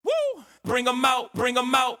bring 'em out, bring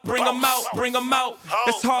 'em out, bring 'em out, bring 'em out.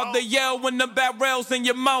 It's hard to yell when the barrel's in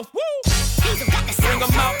your mouth. Woo! Bring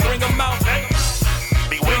 'em out, bring 'em out.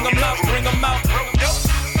 Bring 'em out, bring 'em out.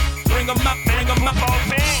 Bring 'em out, bring 'em out.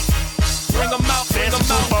 Bring 'em out, bring 'em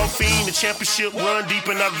out. Football fiend, the championship run deep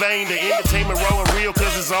in our vein. The entertainment rolling real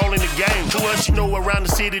cause it's all in the game. To us, you know around the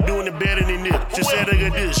city doing it better than this. Just say look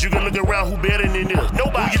at this, you can look around who better than this.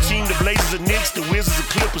 Nobody. Who your team, the Blazers, the Knicks, the Wizards, the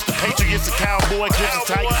Clippers, the Patriots, the Cowboys, Clippers,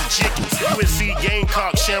 Tigers, the Chickens. USC,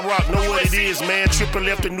 Gamecock, Shamrock, know what it is, man. Triple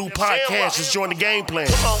F, the new podcast, just join the game plan.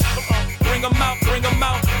 Bring 'em out, bring 'em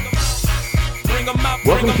out.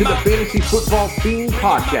 Welcome to the Fantasy Football Fiend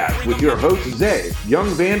Podcast with your hosts, Zay, Young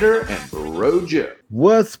Vander, and Bro Joe.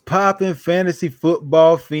 What's poppin', Fantasy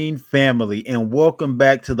Football Fiend family, and welcome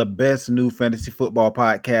back to the best new fantasy football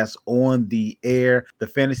podcast on the air, the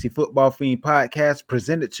Fantasy Football Fiend Podcast,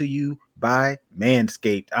 presented to you by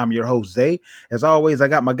Manscaped. I'm your host, Zay. As always, I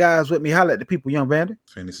got my guys with me. Holla at the people, Young Vander.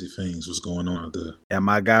 Fantasy Fiends, what's going on out there? And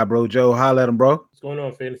my guy, Bro Joe. Holla at him, bro. What's going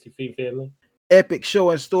on, Fantasy Fiend family? Epic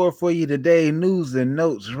show in store for you today. News and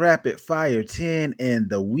notes, rapid fire 10, and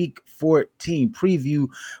the week 14 preview,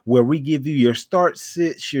 where we give you your start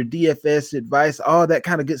sits, your DFS advice, all that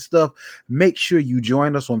kind of good stuff. Make sure you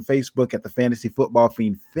join us on Facebook at the Fantasy Football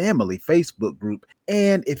Fiend Family Facebook group.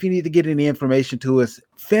 And if you need to get any information to us,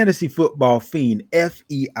 Fantasy Football Fiend,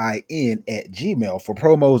 FEIN at Gmail for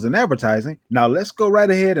promos and advertising. Now let's go right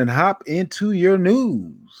ahead and hop into your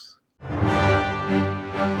news.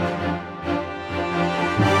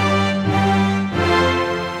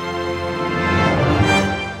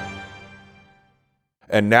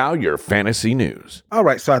 And now your fantasy news. All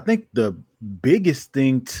right, so I think the biggest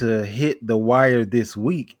thing to hit the wire this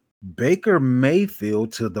week, Baker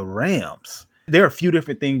Mayfield to the Rams. There are a few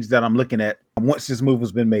different things that I'm looking at once this move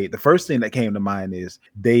has been made. The first thing that came to mind is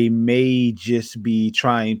they may just be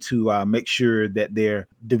trying to make sure that their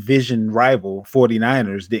division rival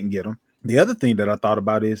 49ers didn't get them. The other thing that I thought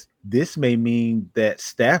about is this may mean that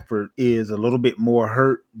Stafford is a little bit more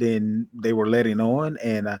hurt than they were letting on.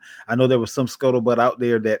 And I know there was some scuttlebutt out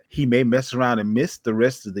there that he may mess around and miss the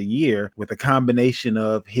rest of the year with a combination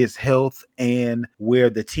of his health and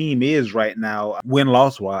where the team is right now,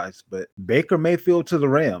 win-loss wise. But Baker Mayfield to the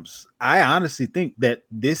Rams, I honestly think that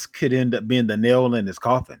this could end up being the nail in his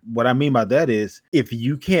coffin. What I mean by that is if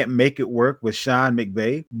you can't make it work with Sean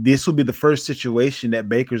McVay, this will be the first situation that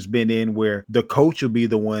Baker's been in where the coach will be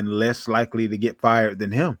the one less likely to get fired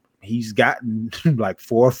than him. He's gotten like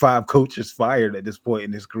 4 or 5 coaches fired at this point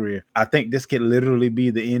in his career. I think this could literally be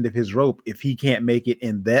the end of his rope if he can't make it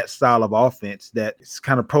in that style of offense that is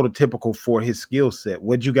kind of prototypical for his skill set.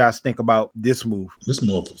 What do you guys think about this move? This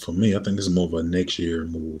more for me, I think this is more of a next year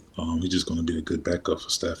move. He's just going to be a good backup for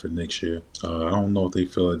Stafford next year. I don't know if they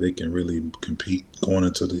feel like they can really compete going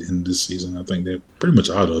into the end of this season. I think they're pretty much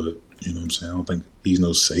out of it. You know what I'm saying? I don't think he's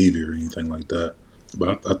no savior or anything like that.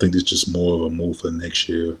 But I think it's just more of a move for next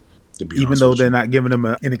year. Even though they're not giving him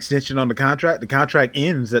an extension on the contract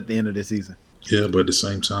ends at the end of the season. Yeah, but at the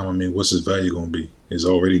same time, I mean, what's his value going to be? It's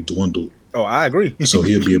already dwindled. Oh, I agree. So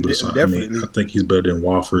he'll be able to sign. I mean, I think he's better than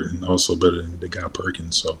Wofford and also better than the guy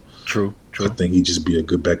Perkins. So True. I think he'd just be a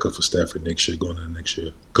good backup for Stafford next year, going into next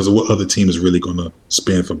year. Because of what other team is really going to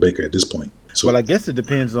spend for Baker at this point. So, well, I guess it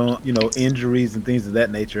depends on, injuries and things of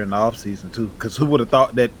that nature in the offseason, too. Because who would have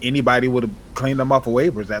thought that anybody would have claimed him off of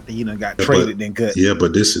waivers after he done got traded and cut? Yeah,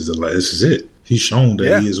 but this is it. He's shown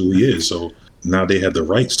that he is who he is. So now they have the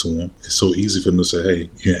rights to him. It's so easy for them to say, hey,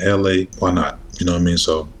 you're in L.A., why not? You know what I mean?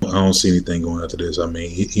 So I don't see anything going after this. I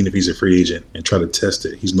mean, even if he's a free agent and try to test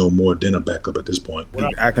it, he's no more than a backup at this point.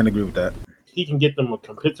 I can agree with that. He can get them a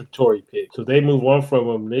compensatory pick. So they move on from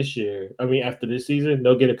him this year. I mean, after this season,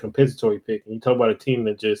 they'll get a compensatory pick. And you talk about a team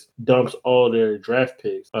that just dumps all their draft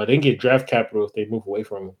picks. They can get draft capital if they move away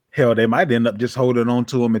from him. Hell, they might end up just holding on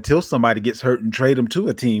to him until somebody gets hurt and trade him to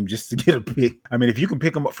a team just to get a pick. I mean, if you can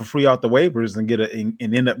pick him up for free off the waivers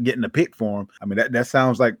and end up getting a pick for him, I mean, that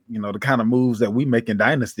sounds like, the kind of moves that we make in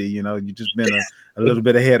Dynasty. You just been a little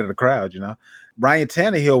bit ahead of the crowd, Ryan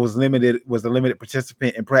Tannehill was a limited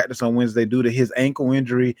participant in practice on Wednesday due to his ankle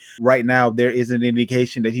injury. Right now, there is an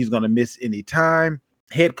indication that he's going to miss any time.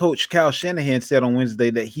 Head coach Kyle Shanahan said on Wednesday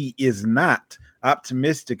that he is not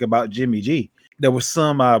optimistic about Jimmy G. There were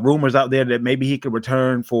some rumors out there that maybe he could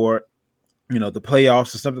return for, the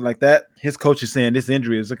playoffs or something like that. His coach is saying this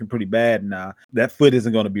injury is looking pretty bad now. That foot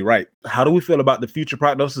isn't going to be right. How do we feel about the future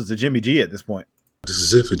prognosis of Jimmy G at this point? This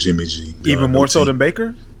is it for Jimmy G. Even more so than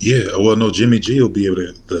Baker? Yeah. Well, no, Jimmy G will be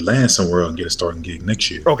able to land somewhere and get a starting gig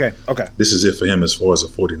next year. Okay. This is it for him as far as a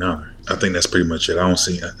 49er. I think that's pretty much it. I don't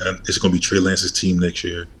see it's going to be Trey Lance's team next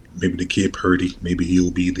year. maybe the kid Purdy, maybe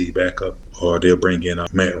he'll be the backup, or they'll bring in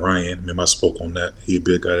Matt Ryan. Remember I spoke on that. He'd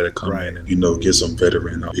be a guy that'll come in and, get some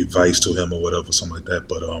veteran advice to him or whatever, something like that.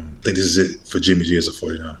 But I think this is it for Jimmy G as a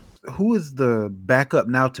 49. Who is the backup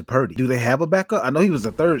now to Purdy? Do they have a backup? I know he was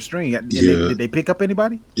the third string. Did they pick up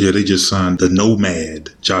anybody? Yeah, they just signed the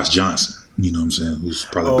nomad, Josh Johnson. You know what I'm saying? Who's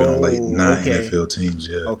probably been on like 9 NFL teams.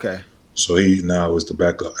 Yeah. Okay. So he now is the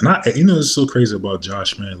backup. And it's so crazy about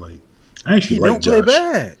Josh, man. Like, I actually like Josh. He don't play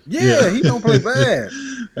bad. Yeah, he don't play bad.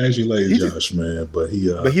 I actually like Josh, man. But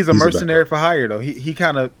he's a mercenary for hire, though.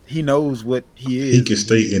 He knows what he is. He can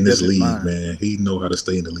stay in this league, man. He know how to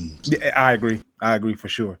stay in the league. Yeah, I agree for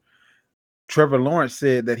sure. Trevor Lawrence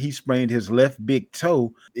said that he sprained his left big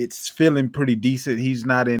toe. It's feeling pretty decent. He's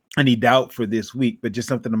not in any doubt for this week, but just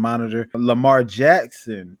something to monitor. Lamar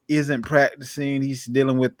Jackson isn't practicing. He's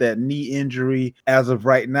dealing with that knee injury. As of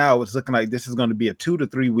right now, it's looking like this is going to be a 2 to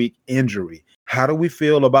 3 week injury. How do we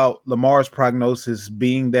feel about Lamar's prognosis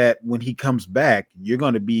being that when he comes back, you're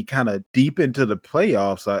going to be kind of deep into the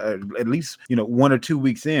playoffs, at least, 1 or 2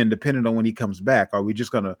 weeks in, depending on when he comes back? Are we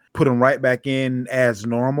just going to put him right back in as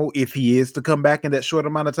normal if he is to come back in that short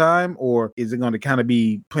amount of time? Or is it going to kind of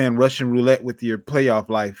be playing Russian roulette with your playoff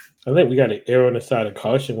life? I think we got to err on the side of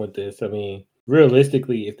caution with this. I mean,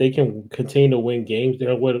 realistically, if they can continue to win games,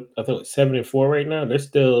 they're 7-4 right now. They're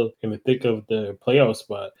still in the thick of the playoff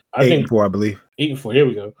spot. 8-4, I believe. 8-4. Here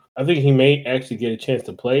we go. I think he may actually get a chance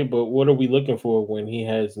to play, but what are we looking for when he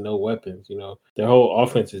has no weapons? Their whole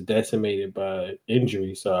offense is decimated by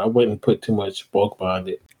injury, so I wouldn't put too much bulk behind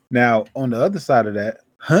it. Now, on the other side of that,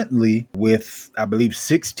 Huntley, with, I believe,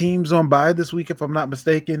 6 teams on bye this week, if I'm not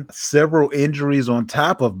mistaken, several injuries on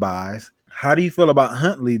top of byes. How do you feel about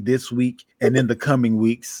Huntley this week and in the coming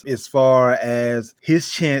weeks as far as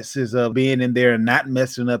his chances of being in there and not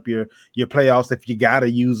messing up your playoffs? If you got to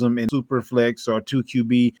use him in super flex or 2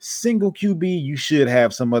 QB, single QB, you should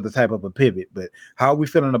have some other type of a pivot. But how are we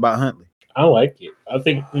feeling about Huntley? I like it. I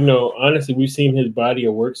think, honestly, we've seen his body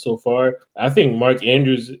of work so far. I think Mark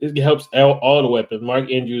Andrews, it helps all the weapons. Mark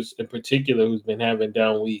Andrews in particular, who's been having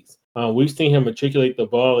down weeks. We've seen him matriculate the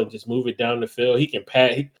ball and just move it down the field. He can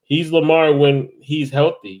pat. He's Lamar when he's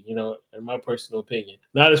healthy, in my personal opinion.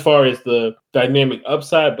 Not as far as the dynamic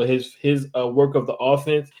upside, but his work of the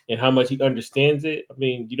offense and how much he understands it. I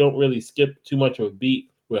mean, you don't really skip too much of a beat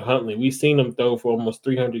with Huntley. We've seen him throw for almost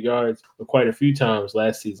 300 yards quite a few times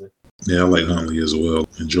last season. Yeah, I like Huntley as well.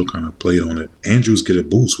 And Joe kind of played on it. Andrews get a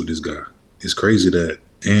boost with this guy. It's crazy that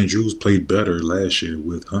Andrews played better last year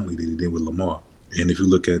with Huntley than he did with Lamar. And if you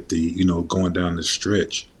look at the, going down the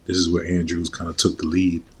stretch, this is where Andrews kind of took the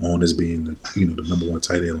lead on as being the number 1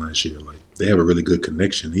 tight end last year. Like, they have a really good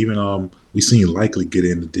connection. Even we seen Likely get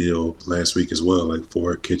in the deal last week as well, like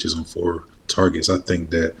 4 catches on 4 targets. I think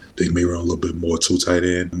that they may run a little bit more 2 tight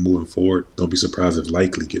end moving forward. Don't be surprised if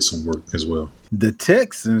Likely gets some work as well. The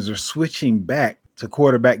Texans are switching back to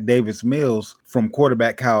quarterback Davis Mills from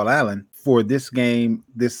quarterback Kyle Allen for this game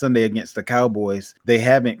this Sunday against the Cowboys. They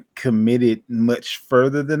haven't committed much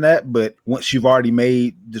further than that, but once you've already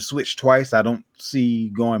made the switch twice, I don't see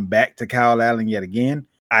going back to Kyle Allen yet again.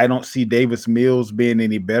 I don't see Davis Mills being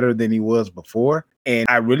any better than he was before, and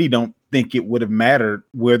I really don't think it would have mattered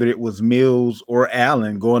whether it was Mills or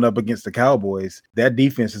Allen going up against the Cowboys. That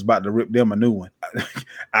defense is about to rip them a new one.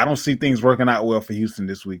 I don't see things working out well for Houston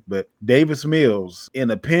this week, but Davis Mills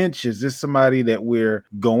in a pinch, is this somebody that we're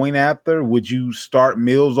going after? Would you start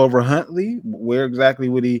Mills over Huntley? Where exactly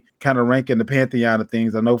would he kind of rank in the pantheon of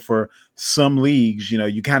things? I know for some leagues,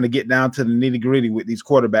 you kind of get down to the nitty gritty with these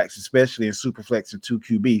quarterbacks, especially in Superflex and 2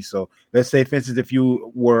 QB. So let's say, for instance, if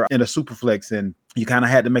you were in a Superflex and you kind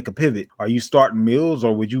of had to make a pivot, are you starting Mills,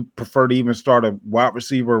 or would you prefer to even start a wide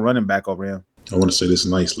receiver or running back over him? I want to say this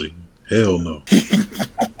nicely. Hell no.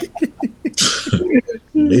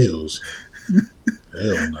 Mills.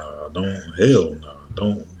 Hell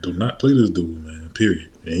no. Do not play this dude, man. Period.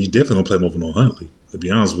 And you definitely don't play him over no Huntley. To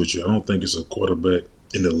be honest with you, I don't think it's a quarterback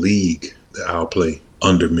in the league that I'll play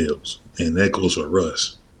under Mills. And that goes for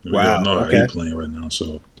Russ. Wow. How he's playing right now.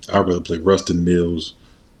 So I'd rather play Russ than Mills.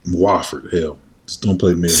 Wofford, hell. Just don't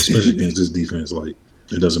play Mills, especially against this defense. Like,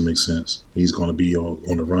 it doesn't make sense. He's going to be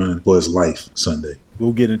on the run for his life Sunday.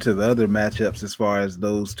 We'll get into the other matchups as far as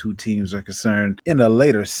those 2 teams are concerned in a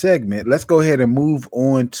later segment. Let's go ahead and move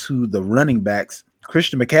on to the running backs.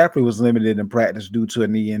 Christian McCaffrey was limited in practice due to a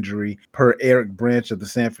knee injury, per Eric Branch of the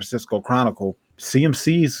San Francisco Chronicle.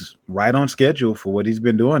 CMC's right on schedule for what he's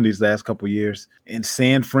been doing these last couple of years. And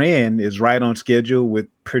San Fran is right on schedule with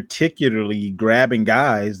particularly grabbing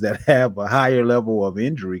guys that have a higher level of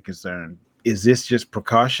injury concern. Is this just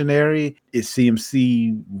precautionary? Is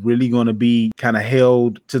CMC really going to be kind of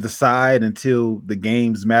held to the side until the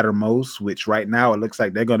games matter most, which right now it looks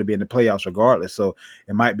like they're going to be in the playoffs regardless. So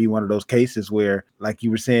it might be one of those cases where, like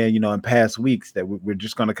you were saying, in past weeks, that we're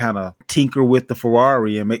just going to kind of tinker with the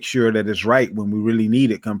Ferrari and make sure that it's right when we really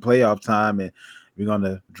need it come playoff time. And we're going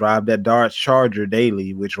to drive that Dodge Charger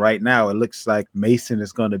daily, which right now it looks like Mason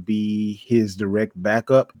is going to be his direct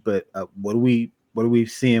backup. But what are we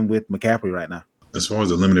seeing with McCaffrey right now? As far as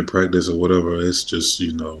the limited practice or whatever, it's just,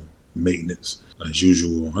 maintenance as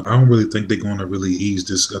usual. I don't really think they're going to really ease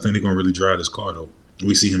this. I think they're going to really drive this car, though.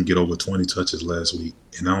 We see him get over 20 touches last week,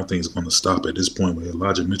 and I don't think it's going to stop at this point with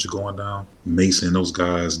Elijah Mitchell going down. Mason, those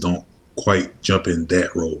guys don't quite jump in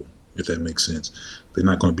that role, if that makes sense. They're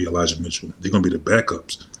not going to be Elijah Mitchell. They're going to be the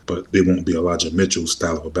backups, but they won't be Elijah Mitchell's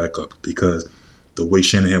style of a backup, because the way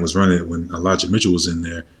Shanahan was running it when Elijah Mitchell was in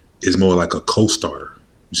there is more like a co-starter.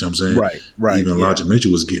 You see what I'm saying? Right. Even Elijah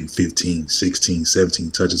Mitchell was getting 15, 16,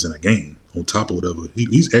 17 touches in a game on top of whatever.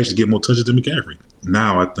 He's actually getting more touches than McCaffrey.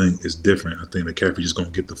 Now I think it's different. I think McCaffrey's just going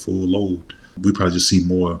to get the full load. We probably just see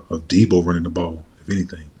more of Debo running the ball, if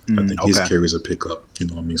anything. I think his carries a pickup,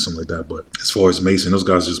 something like that. But as far as Mason, those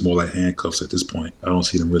guys are just more like handcuffs at this point. I don't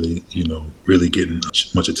see them really, really getting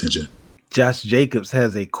much attention. Josh Jacobs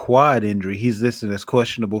has a quad injury. He's listed as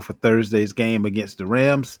questionable for Thursday's game against the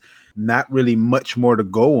Rams. Not really much more to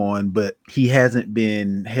go on, but he hasn't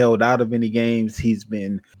been held out of any games. He's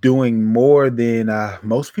been doing more than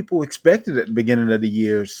most people expected at the beginning of the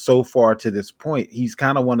year so far to this point. He's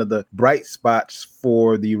kind of one of the bright spots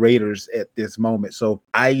for the Raiders at this moment. So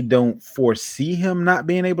I don't foresee him not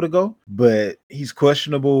being able to go, but he's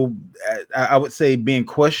questionable. I would say being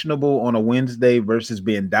questionable on a Wednesday versus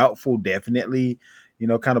being doubtful definitely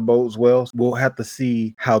kind of bodes well. We'll have to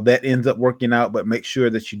see how that ends up working out, but make sure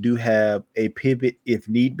that you do have a pivot if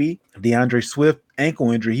need be. DeAndre Swift, ankle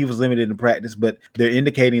injury, he was limited in practice, but they're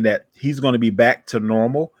indicating that he's going to be back to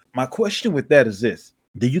normal. My question with that is this.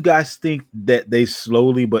 Do you guys think that they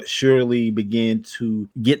slowly but surely begin to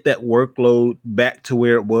get that workload back to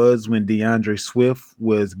where it was when DeAndre Swift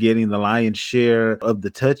was getting the lion's share of the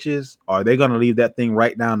touches? Or are they going to leave that thing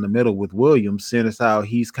right down the middle with Williams, seeing as how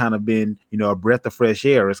he's kind of been, a breath of fresh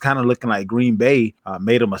air? It's kind of looking like Green Bay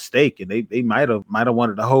made a mistake, and they might have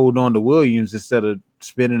wanted to hold on to Williams instead of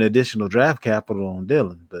spending additional draft capital on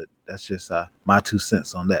Dillon. But that's just my 2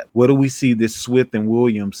 cents on that. Where do we see this Swift and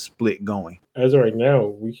Williams split going? As of right now,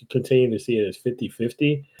 we can continue to see it as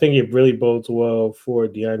 50-50. I think it really bodes well for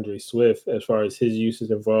DeAndre Swift as far as his use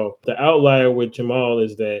is involved. The outlier with Jamal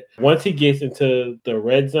is that once he gets into the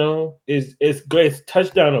red zone, it's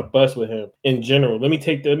touchdown or bust with him in general. Let me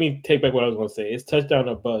take back what I was going to say. It's touchdown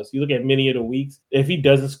or bust. You look at many of the weeks, if he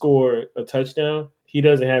doesn't score a touchdown, he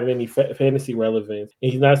doesn't have any fantasy relevance.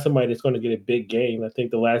 And he's not somebody that's going to get a big game. I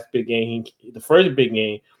think the first big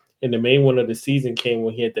game, and the main one of the season came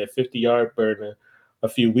when he had that 50-yard burner a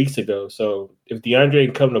few weeks ago. So if DeAndre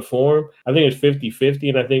can come to form, I think it's 50-50,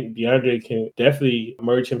 and I think DeAndre can definitely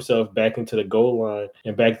merge himself back into the goal line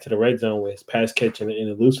and back into the red zone with his pass catching and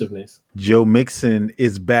elusiveness. Joe Mixon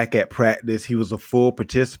is back at practice. He was a full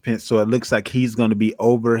participant, so it looks like he's going to be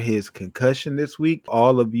over his concussion this week.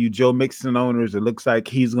 All of you Joe Mixon owners, it looks like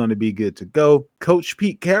he's going to be good to go. Coach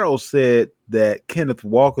Pete Carroll said that Kenneth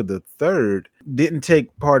Walker III didn't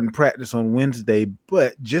take part in practice on Wednesday,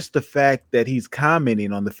 but just the fact that he's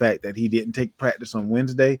commenting on the fact that he didn't take practice on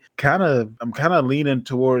Wednesday, I'm kind of leaning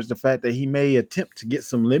towards the fact that he may attempt to get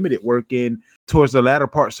some limited work in towards the latter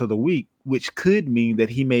parts of the week, which could mean that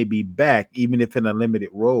he may be back, even if in a limited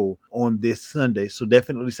role, on this Sunday. So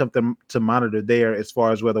definitely something to monitor there as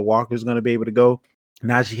far as whether Walker's going to be able to go.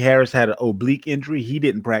 Najee Harris had an oblique injury. He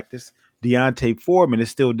didn't practice. Deontay Foreman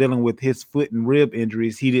is still dealing with his foot and rib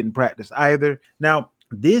injuries. He didn't practice either. Now,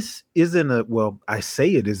 this isn't I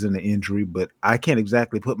say it isn't an injury, but I can't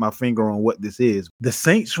exactly put my finger on what this is. The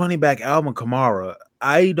Saints running back Alvin Kamara,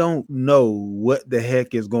 I don't know what the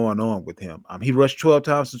heck is going on with him. He rushed 12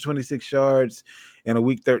 times for 26 yards. In a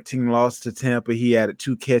Week 13 loss to Tampa, he added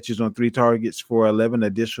 2 catches on 3 targets for 11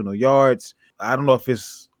 additional yards. I don't know if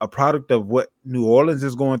it's a product of what New Orleans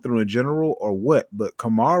is going through in general or what, but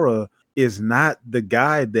Kamara is not the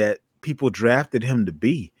guy that people drafted him to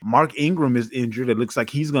be. Mark Ingram is injured. It looks like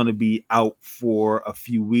he's going to be out for a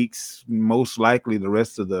few weeks, most likely the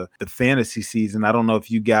rest of the fantasy season. I don't know if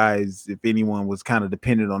anyone was kind of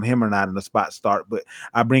dependent on him or not in the spot start, but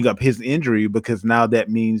I bring up his injury because now that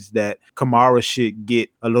means that Kamara should get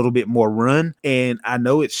a little bit more run. And I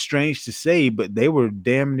know it's strange to say, but they were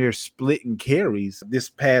damn near splitting carries this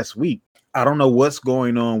past week. I don't know what's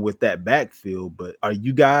going on with that backfield, but are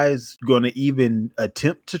you guys going to even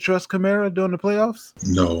attempt to trust Kamara during the playoffs?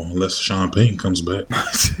 No, unless Sean Payton comes back.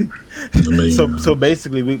 So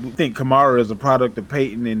basically, we think Kamara is a product of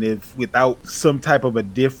Payton, and if without some type of a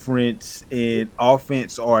difference in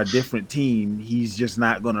offense or a different team, he's just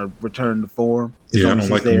not going to return to form. Yeah, I don't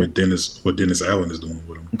like him with what Dennis Allen is doing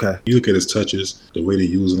with him. Okay. You look at his touches, the way they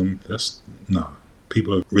use them,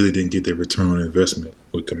 people really didn't get their return on investment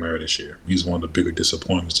with Kamara this year. He's one of the bigger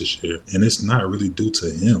disappointments this year. And it's not really due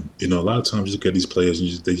to him. A lot of times you look at these players and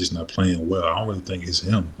they're just not playing well. I don't really think it's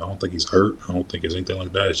him. I don't think he's hurt. I don't think it's anything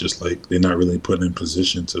like that. It's just like they're not really putting in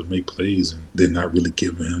position to make plays, and they're not really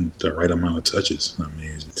giving him the right amount of touches.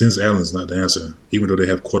 Dennis Allen's not the answer. Even though they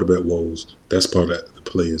have quarterback woes, that's part of the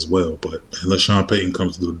play as well. But unless Sean Payton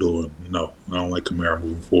comes through the door, no, I don't like Kamara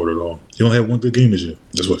moving forward at all. He only had one good game this year.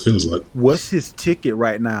 That's what it feels like. What's his ticket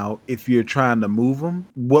right now if you're trying to move him?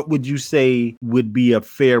 What would you say would be a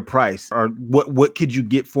fair price? Or what could you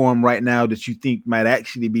get for him right now that you think might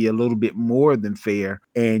actually be a little bit more than fair,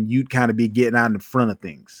 and you'd kind of be getting out in front of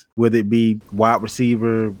things? Whether it be wide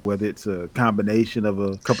receiver, whether it's a combination of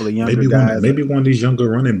a couple of younger guys. Maybe one of these younger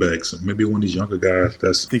running backs. Maybe one of these younger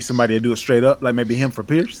guys. Think somebody will do it straight up, like maybe him for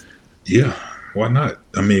Pierce? Yeah, why not?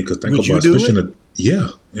 Because think would about you do especially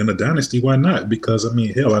in a dynasty, why not? Because I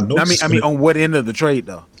know. I mean, on what end of the trade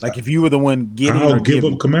though? Like if you were the one getting, I'll give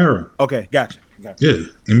up Kamara. Okay, gotcha. Yeah,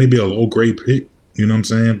 and maybe a low grade pick. You know what I'm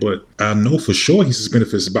saying? But I know for sure he's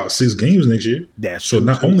suspended for about 6 games next year. That's so true.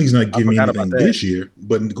 Not only he's not giving me anything this year,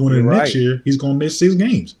 but going into next year, he's going to miss 6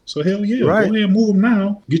 games. So hell yeah, go ahead and move him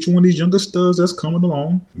now. Get you one of these younger studs that's coming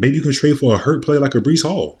along. Maybe you can trade for a hurt player like a Breece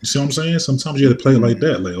Hall. You see what I'm saying? Sometimes you have to play like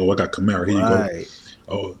that. Like, I got Kamara. Here you go.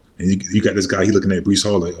 Oh, and you got this guy, he looking at Breece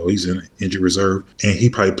Hall like, he's in injured reserve. And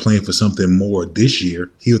he probably playing for something more this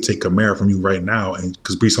year. He'll take Kamara from you right now. And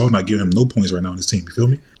because Breece Hall's not giving him no points right now on his team. You feel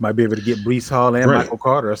me? Might be able to get Breece Hall and Michael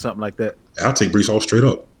Carter or something like that. I'll take Breece Hall straight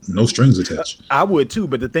up. No strings attached. I would too,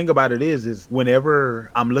 but the thing about it is whenever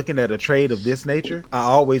I'm looking at a trade of this nature, I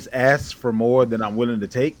always ask for more than I'm willing to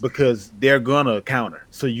take because they're gonna counter.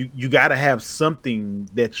 So you got to have something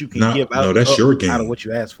that you can give out. No, that's your game. Out of what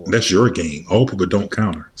you ask for. That's your game. All people don't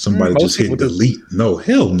counter. Somebody just hit delete. No,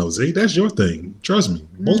 hell no, Zay. That's your thing. Trust me.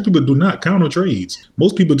 Most people do not counter trades.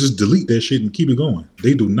 Most people just delete that shit and keep it going.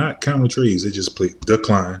 They do not counter trades. They just play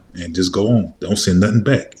decline and just go on. Don't send nothing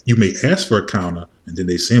back. You may ask for a counter and then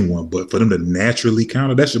they send one, but for them to naturally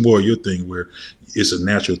counter, that's more your thing where it's a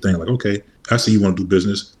natural thing. Like, okay, I see you want to do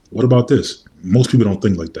business. What about this? Most people don't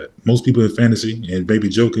think like that. Most people in fantasy, and maybe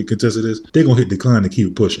Joe can contest to this, they're going to hit decline and keep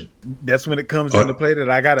it pushing. That's when it comes into play that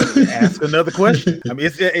I got to ask another question. I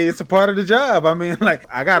mean, it's a part of the job. I mean, like,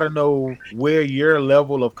 I got to know where your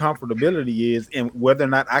level of comfortability is and whether or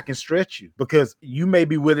not I can stretch you, because you may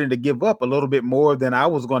be willing to give up a little bit more than I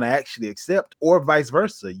was going to actually accept, or vice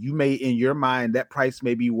versa. You may, in your mind, that price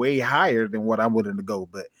may be way higher than what I'm willing to go,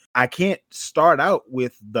 but I can't start out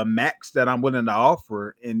with the max that I'm willing to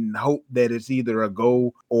offer and hope that it's either a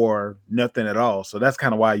go or nothing at all. So that's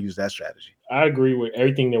kind of why I use that strategy. I agree with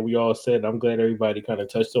everything that we all said. I'm glad everybody kind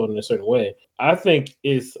of touched on it in a certain way. I think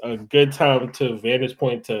it's a good time to Vander's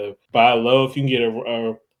point to buy low if you can get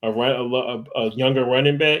a younger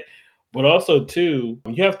running back. But also, too,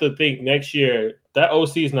 you have to think next year, that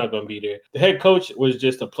OC is not going to be there. The head coach was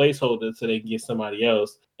just a placeholder so they can get somebody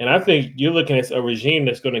else. And I think you're looking at a regime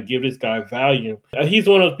that's going to give this guy value. He's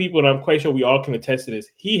one of those people, and I'm quite sure we all can attest to this.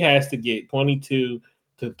 He has to get 22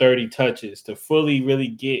 to 30 touches to fully really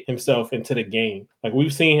get himself into the game. Like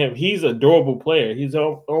we've seen him, he's a durable player. He's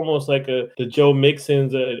almost like the Joe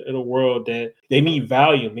Mixons in a world that they need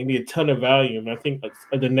volume. They need a ton of volume. I think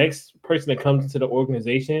the next person that comes into the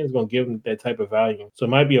organization is going to give them that type of volume. So it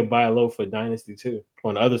might be a buy low for Dynasty too.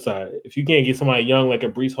 On the other side, if you can't get somebody young like a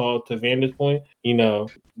Breece Hall, to Vander's point,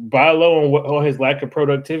 buy low on his lack of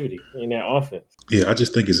productivity in that offense. Yeah, I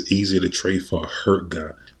just think it's easier to trade for a hurt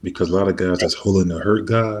guy because a lot of guys that's holding the hurt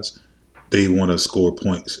guys, they want to score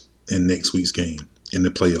points in next week's game, in the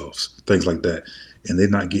playoffs, things like that. And they're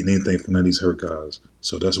not getting anything from none of these hurt guys.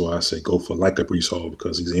 So that's why I say go for like a Breece Hall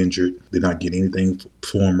because he's injured. They're not getting anything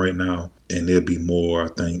for him right now. And there'll be more, I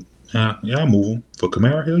think. Yeah, I'll move him. For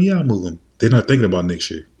Kamara, hell yeah, I'll move him. They're not thinking about next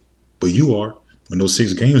year. But you are. When those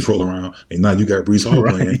 6 games roll around, and now you got Breece Hall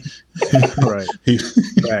playing. Right.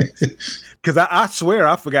 Because I swear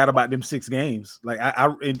I forgot about them 6 games. Like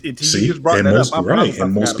until you just brought that up. Right.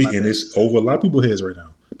 And most people, and it's over a lot of people's heads right now.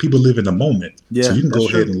 People live in the moment. Yeah, so you can go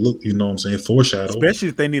ahead and look, you know what I'm saying, foreshadow. Especially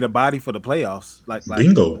if they need a body for the playoffs. Like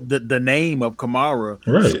bingo. The name of Kamara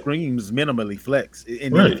screams minimally flex.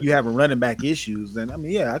 And if you have running back issues, then I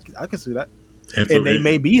mean, yeah, I can see that. And they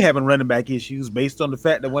may be having running back issues based on the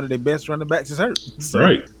fact that one of their best running backs is hurt. So,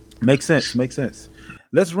 right. Makes sense.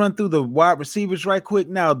 Let's run through the wide receivers right quick.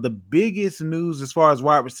 Now, the biggest news as far as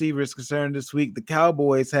wide receivers concerned this week, the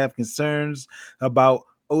Cowboys have concerns about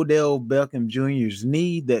Odell Beckham Jr.'s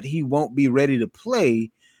knee, that he won't be ready to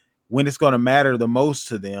play when it's going to matter the most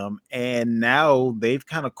to them. And now they've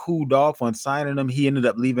kind of cooled off on signing him. He ended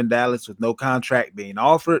up leaving Dallas with no contract being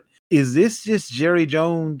offered. Is this just Jerry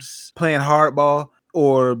Jones playing hardball,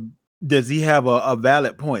 or does he have a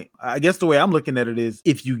valid point? I guess the way I'm looking at it is,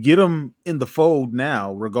 if you get him in the fold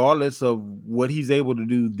now, regardless of what he's able to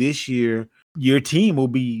do this year, your team will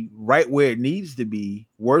be right where it needs to be,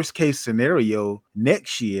 worst case scenario,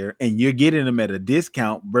 next year, and you're getting him at a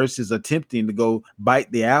discount versus attempting to go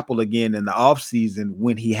bite the apple again in the offseason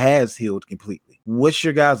when he has healed completely. What's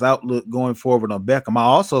your guys' outlook going forward on Beckham? I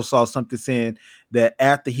also saw something saying that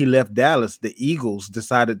after he left Dallas, the Eagles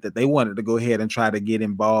decided that they wanted to go ahead and try to get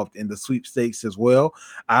involved in the sweepstakes as well.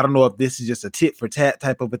 I don't know if this is just a tit for tat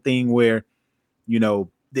type of a thing where, you know,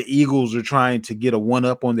 the Eagles are trying to get a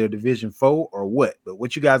one-up on their division foe or what. But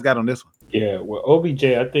what you guys got on this one? Yeah, well, OBJ,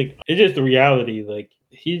 I think it's just the reality. Like,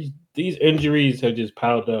 these injuries have just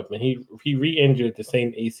piled up, and he re-injured the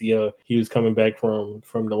same ACL he was coming back from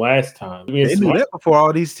the last time. I mean, they knew that before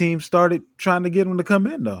all these teams started trying to get him to come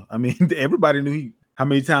in, though. I mean, everybody knew how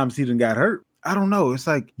many times he done got hurt. I don't know. It's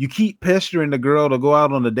like you keep pestering the girl to go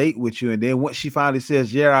out on a date with you, and then once she finally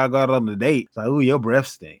says, "Yeah, I got on the date," it's like, "Oh, your breath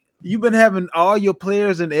stinks." You've been having all your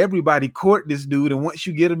players and everybody court this dude, and once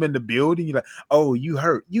you get him in the building, you're like, "Oh, you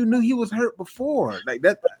hurt. You knew he was hurt before." Like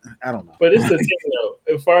that. I don't know. But it's the thing, though.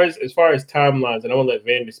 As far as timelines, and I want to let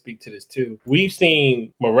Vander speak to this too. We've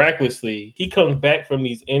seen miraculously he comes back from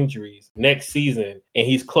these injuries next season, and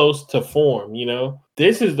he's close to form. You know,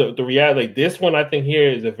 this is the reality. Like, this one, I think here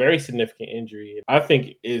is a very significant injury. I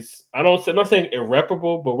think I'm not saying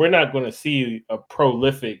irreparable, but we're not going to see a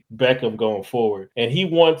prolific Beckham going forward. And he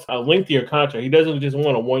wants a lengthier contract. He doesn't just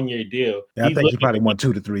want a 1-year deal. Yeah, I think he probably want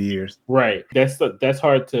 2 to 3 years. Right. That's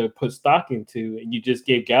hard to put stock into. And you just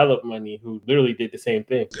gave Gallup money, who literally did the same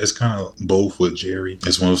thing. It's kind of both with Jerry.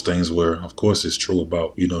 It's one of those things where, of course, it's true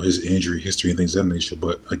about, you know, his injury history and things of that nature.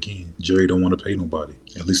 But again, Jerry don't want to pay nobody.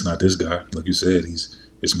 At least not this guy. Like you said,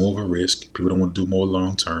 it's more of a risk. People don't want to do more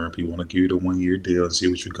long term. People want to give you the 1-year deal and see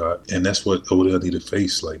what you got. And that's what Odell need to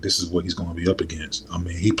face. Like, this is what he's going to be up against. I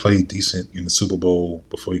mean, he played decent in the Super Bowl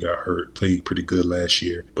before he got hurt. Played pretty good last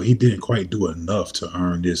year. But he didn't quite do enough to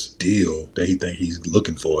earn this deal that he think he's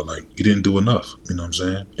looking for. Like, he didn't do enough. You know what I'm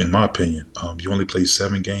saying? In my opinion, you only played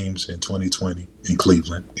 7 games in 2020 in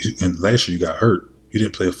Cleveland. And last year you got hurt. You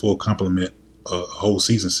didn't play a full complement a whole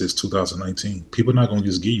season since 2019. People are not going to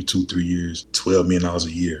just give you 2-3 years, $12 million a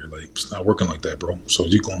year. Like, it's not working like that, bro. So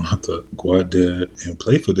you're going to have to go out there and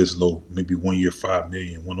play for this low, maybe 1 year, $5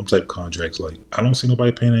 million, one of them type contracts. Like, I don't see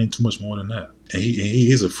nobody paying any too much more than that. And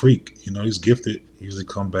he is a freak. You know, he's gifted. He usually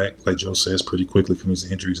come back, like Joe says, pretty quickly from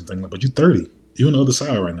his injuries and things like that. But you're 30. You're on the other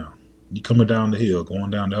side right now. You're coming down the hill,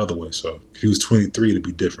 going down the other way. So if he was 23, it'd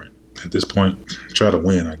be different. At this point, try to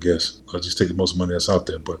win, I guess. I'll just take the most money that's out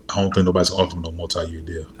there, but I don't think nobody's offering no multi-year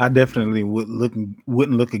deal. I definitely wouldn't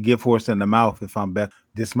look a gift horse in the mouth if I'm back.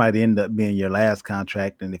 This might end up being your last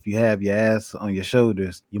contract, and if you have your ass on your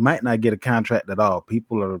shoulders, you might not get a contract at all.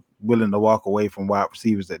 People are willing to walk away from wide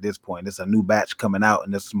receivers at this point. It's a new batch coming out,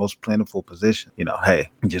 and it's the most plentiful position. You know,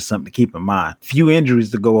 hey, just something to keep in mind. Few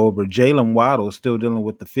injuries to go over. Jalen Waddle is still dealing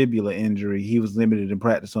with the fibula injury. He was limited in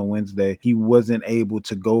practice on Wednesday. He wasn't able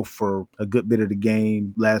to go for a good bit of the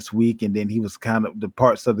game last week, and then he was kind of the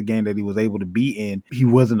parts of the game that he was able to be in, he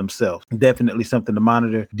wasn't himself. Definitely something to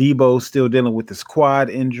monitor. Debo still dealing with his quad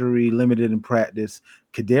injury, limited in practice.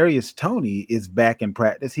 Kadarius Toney is back in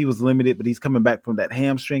practice. He was limited, but he's coming back from that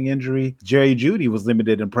hamstring injury. Jerry Jeudy was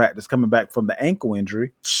limited in practice, coming back from the ankle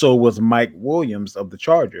injury. So was Mike Williams of the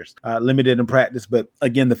Chargers, limited in practice. But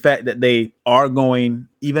again, the fact that they are going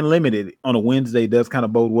even limited on a Wednesday does kind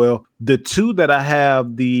of bode well. The two that I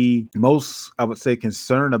have the most, I would say,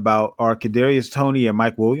 concern about are Kadarius Toney and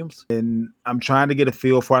Mike Williams. And I'm trying to get a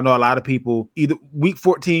feel for, I know a lot of people, either week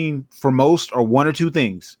 14 for most are one or two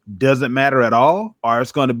things. Doesn't matter at all, or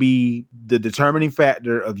it's going to be the determining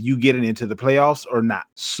factor of you getting into the playoffs or not.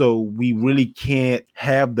 So we really can't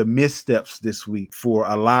have the missteps this week for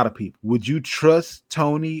a lot of people. Would you trust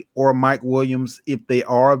Toney or Mike Williams if they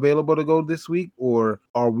are available to go this week? Or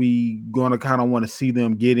are we going to kind of want to see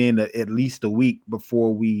them get in at least a week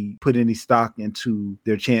before we put any stock into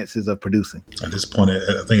their chances of producing? At this point,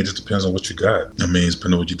 I think it just depends on what you got. I mean, it's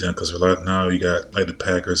depending on what you done, because right now you got like the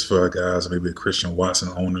Packers for guys, maybe a Christian Watson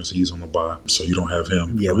owners, he's on the bye, so you don't have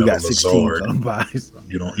him. Yeah, we got 6 teams on the bye.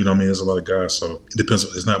 You know what I mean? There's a lot of guys, so it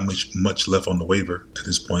depends. There's not much left on the waiver at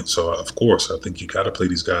this point. So of course, I think you got to play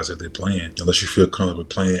these guys that they're playing, unless you feel comfortable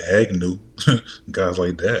playing Agnew, guys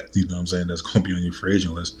like that. You know what I'm saying? That's going to be on your free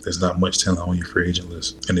agent list. There's not much talent on your free agent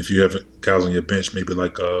list, and if you have guys on your bench, maybe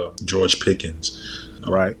like George Pickens.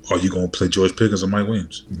 Right. Are you going to play George Pickens or Mike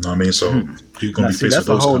Williams? You know what I mean? So you're going to be facing that's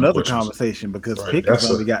those a whole kind of other questions. conversation, because Right. Pickens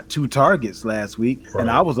only got 2 targets last week, and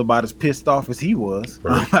I was about as pissed off as he was.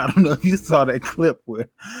 Right. I don't know if you saw that clip where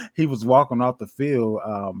he was walking off the field,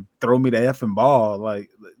 throw me the effing ball. Like,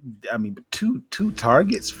 I mean, two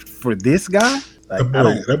targets for this guy? Like,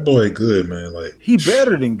 That boy good, man. Like, he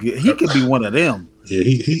better than good. He could be one of them. Yeah,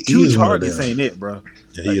 he 2 is targets one of them. ain't it, bro.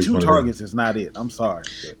 Yeah, Like, is 2 one of targets them. is not it. I'm sorry.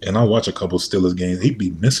 And I watch a couple of Steelers games. He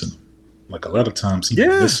be missing them. Like, a lot of times he be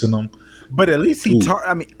missing them. But at least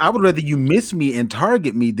I mean, I would rather you miss me and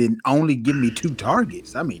target me than only give me 2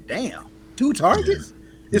 targets. I mean, damn. 2 targets?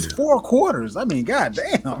 Yeah. It's 4 quarters. I mean,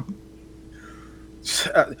 goddamn.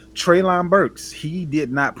 Treylon Burks, he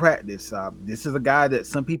did not practice. This is a guy that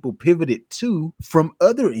some people pivoted to from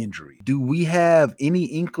other injury. Do we have any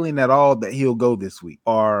inkling at all that he'll go this week?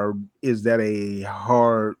 Or is that a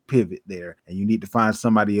hard pivot there and you need to find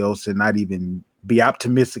somebody else and not even be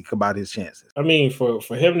optimistic about his chances? I mean, for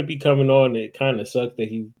him to be coming on, it kind of sucked that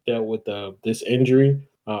he dealt with this injury.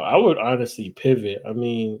 I would honestly pivot. I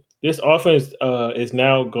mean, this offense is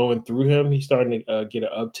now going through him. He's starting to get an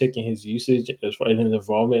uptick in his usage as far as his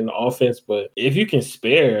involvement in the offense. But if you can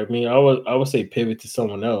spare, I mean, I would say pivot to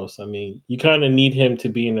someone else. I mean, you kind of need him to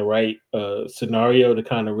be in the right scenario to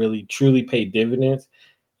kind of really truly pay dividends.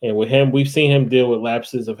 And with him, we've seen him deal with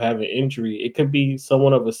lapses of having injury. It could be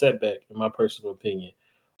somewhat of a setback, in my personal opinion.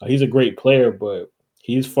 He's a great player, but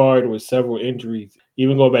he's fared with several injuries,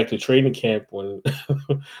 even going back to training camp when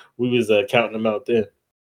we was counting him out then.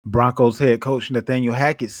 Broncos head coach Nathaniel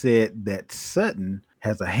Hackett said that Sutton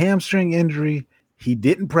has a hamstring injury. He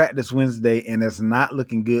didn't practice Wednesday, and it's not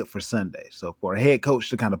looking good for Sunday. So for a head coach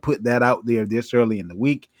to kind of put that out there this early in the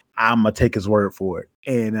week, I'm going to take his word for it.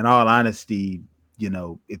 And in all honesty, you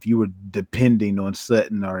know, if you were depending on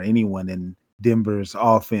Sutton or anyone in Denver's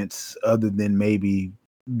offense other than maybe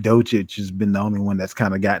Doncic has been the only one that's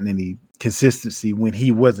kind of gotten any consistency when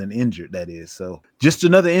he wasn't injured, that is. So just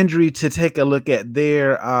another injury to take a look at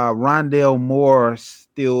there. Rondale Moore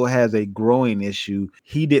still has a growing issue.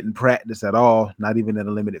 He didn't practice at all, not even in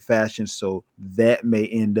a limited fashion. So that may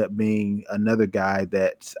end up being another guy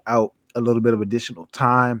that's out a little bit of additional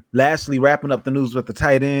time. Lastly, wrapping up the news with the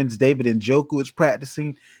tight ends, David Njoku is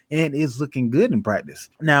practicing and is looking good in practice.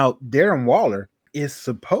 Now, Darren Waller is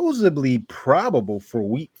supposedly probable for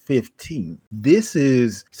week 15. This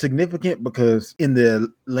is significant because in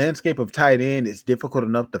the landscape of tight end, it's difficult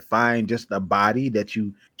enough to find just a body that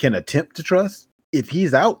you can attempt to trust. If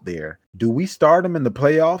he's out there, do we start him in the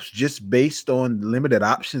playoffs just based on limited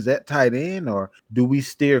options at tight end, or do we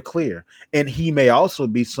steer clear? And he may also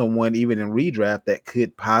be someone, even in redraft, that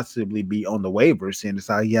could possibly be on the waivers, seeing as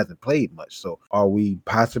how he hasn't played much. So are we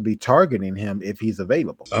possibly targeting him if he's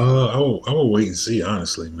available? I will wait and see,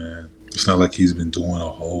 honestly, man. It's not like he's been doing a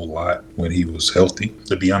whole lot when he was healthy.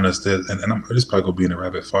 To be honest, and this probably going to be in a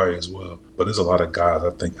rapid fire as well. But there's a lot of guys I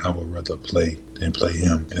think I would rather play than play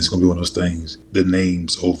him. And it's going to be one of those things, the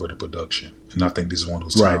names over the production. And I think this is one of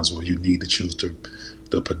those times where you need to choose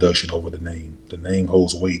the production over the name. The name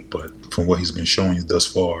holds weight, but from what he's been showing you thus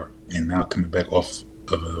far, and now coming back off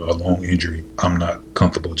of a long injury, I'm not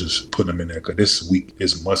comfortable just putting him in there because this week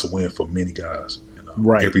is must win for many guys.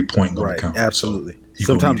 Right. Every point going to count. Absolutely.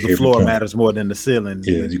 So sometimes the floor matters more than the ceiling.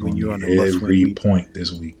 Yeah, you're going to need every point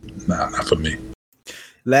this week. Nah, not for me.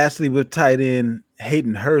 Lastly, with tight end,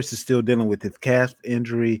 Hayden Hurst is still dealing with his calf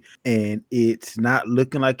injury, and it's not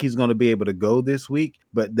looking like he's going to be able to go this week,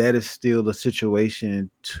 but that is still a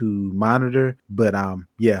situation to monitor. But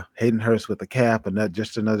Hayden Hurst with a calf, and not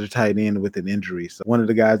just another tight end with an injury. So one of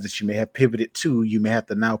the guys that you may have pivoted to, you may have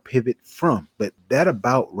to now pivot from. But that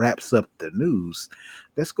about wraps up the news.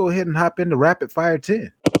 Let's go ahead and hop into Rapid Fire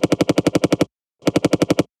 10.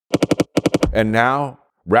 And now,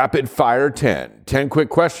 Rapid Fire 10. 10 quick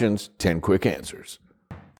questions, 10 quick answers.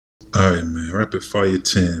 All right, man. Rapid Fire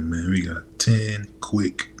 10, man. We got 10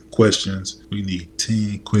 quick questions. We need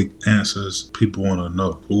 10 quick answers. People want to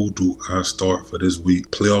know, who do I start for this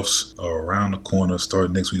week? Playoffs are around the corner,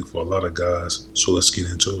 start next week for a lot of guys. So let's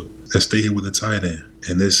get into it. Let's stay here with the tight end.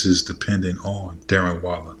 and this is dependent on Darren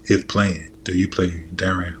Waller. If playing, do you play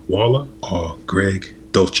Darren Waller or Greg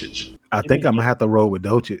Dulcich? I think I'm going to have to roll with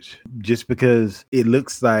Dulcich just because it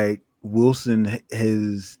looks like Wilson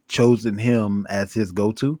has chosen him as his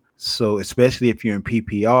go-to. So especially if you're in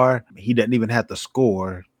PPR, he doesn't even have to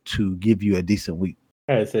score to give you a decent week.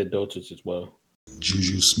 I said Dulcich as well.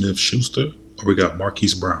 Juju Smith-Schuster, or we got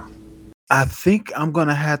Marquise Brown? I think I'm going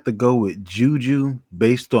to have to go with Juju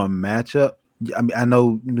based on matchup. I mean, I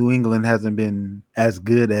know New England hasn't been as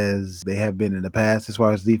good as they have been in the past as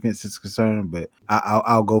far as defense is concerned, but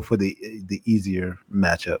I'll go for the easier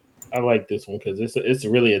matchup. I like this one because it's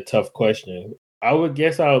really a tough question. I would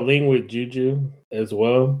guess I'll lean with Juju as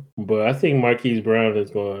well, but I think Marquise Brown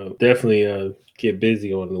is going to definitely get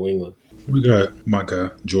busy on New England. We got my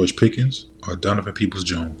guy, George Pickens or Donovan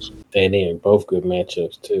Peoples-Jones. And they are both good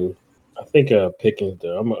matchups, too. I think Pickens,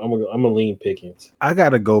 though. I'm a lean Pickens. I got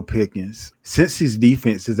to go Pickens. Since his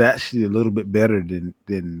defense is actually a little bit better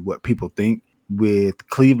than what people think, with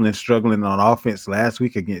Cleveland struggling on offense last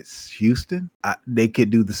week against Houston, they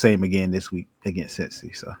could do the same again this week against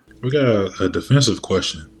Cincy. So we got a defensive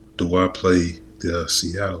question. Do I play the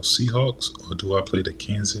Seattle Seahawks or do I play the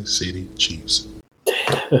Kansas City Chiefs?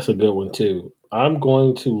 That's a good one, too. I'm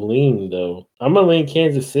going to lean, though. I'm going to lean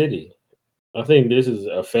Kansas City. I think this is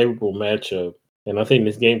a favorable matchup, and I think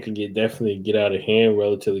this game can definitely get out of hand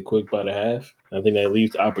relatively quick by the half. I think that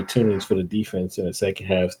leaves opportunities for the defense in the second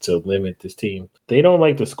half to limit this team. They don't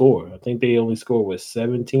like to score. I think they only score with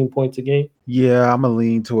 17 points a game. Yeah, I'm going to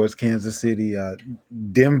lean towards Kansas City.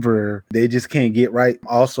 Denver, they just can't get right.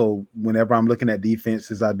 Also, whenever I'm looking at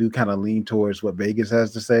defenses, I do kind of lean towards what Vegas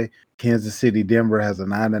has to say. Kansas City, Denver has a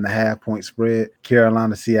 9.5 point spread.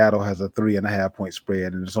 Carolina, Seattle has a 3.5 point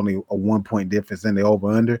spread, and it's only a 1 point difference in the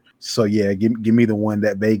over-under. So, yeah, give me the one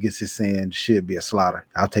that Vegas is saying should be a slaughter.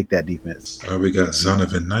 I'll take that defense. We got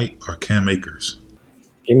Zonovan Knight or Cam Akers.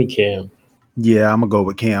 Give me Cam. Yeah, I'm going to go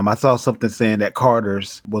with Cam. I saw something saying that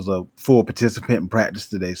Carter's was a full participant in practice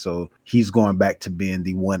today, so he's going back to being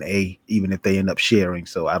the 1A, even if they end up sharing.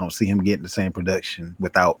 So I don't see him getting the same production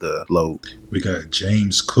without the load. We got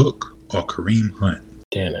James Cook or Kareem Hunt.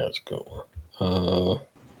 Damn, that was a good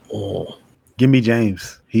one. Give me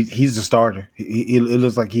James. He's the starter. It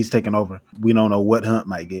looks like he's taking over. We don't know what Hunt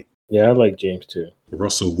might get. Yeah, I like James too.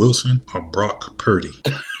 Russell Wilson or Brock Purdy?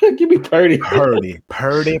 Give me Purdy. Purdy.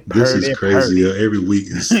 This is crazy. Every week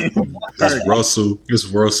it's Russell. It's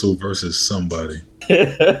Russell versus somebody.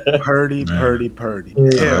 Purdy. Yeah.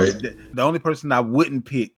 Yeah, right. The only person I wouldn't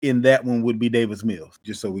pick in that one would be Davis Mills,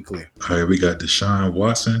 just so we clear. All right, we got Deshaun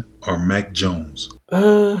Watson or Mac Jones.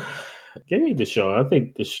 Give me Deshaun. I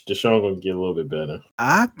think Deshaun going to get a little bit better.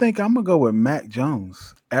 I think I'm going to go with Mac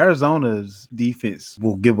Jones. Arizona's defense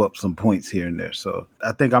will give up some points here and there. So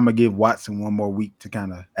I think I'm going to give Watson one more week to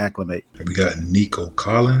kind of acclimate. We got Nico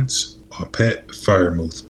Collins or Pat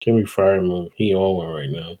Freiermuth. Give me Freiermuth. He on one right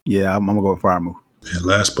now. Yeah, I'm going to go with Freiermuth. And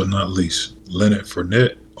last but not least, Leonard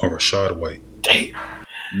Fournette or Rachaad White.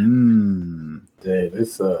 Damn,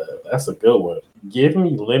 that's a good one. Give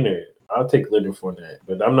me Leonard. I'll take Leonard Fournette,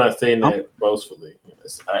 but I'm not saying that boastfully.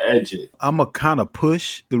 I edge it. I'm a kind of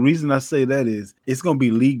push. The reason I say that is it's going to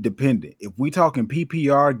be league dependent. If we talking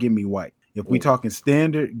PPR, give me White. If we talking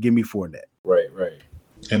standard, give me Fournette. Right.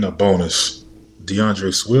 And a bonus,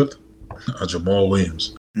 DeAndre Swift or Jamal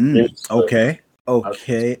Williams. Okay.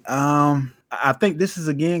 I think this is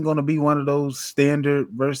again going to be one of those standard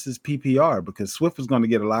versus PPR because Swift is going to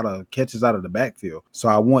get a lot of catches out of the backfield. So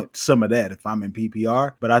I want some of that if I'm in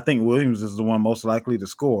PPR. But I think Williams is the one most likely to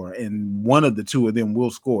score. And one of the two of them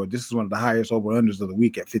will score. This is one of the highest over-unders of the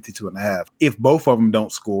week at 52.5. If both of them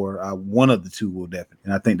don't score, one of the two will definitely.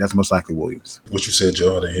 And I think that's most likely Williams. What you said,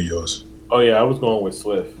 Joe? I didn't hear yours. Oh, yeah, I was going with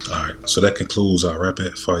Swift. All right. So that concludes our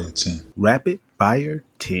Rapid Fire 10. Rapid Fire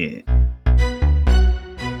 10.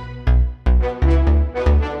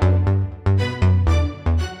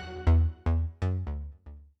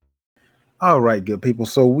 All right, good people.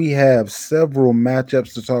 So we have several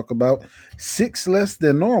matchups to talk about. 6 less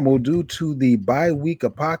than normal due to the bye week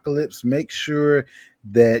apocalypse. Make sure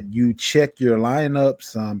that you check your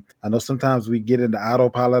lineups. I know sometimes we get into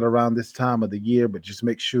autopilot around this time of the year, but just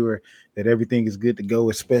make sure that everything is good to go,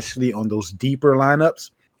 especially on those deeper lineups.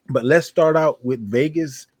 But let's start out with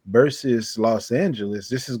Vegas versus Los Angeles.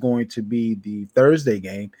 This is going to be the Thursday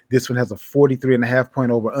game. This one has a 43.5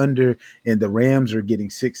 point over under, and the Rams are getting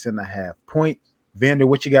 6.5 points. Vander,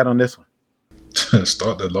 what you got on this one?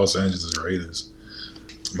 Start the Los Angeles Raiders.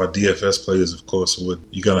 My DFS players, of course,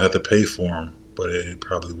 you're gonna have to pay for them, but it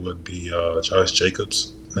probably would be Josh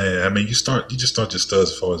Jacobs. Man, I mean, you just start your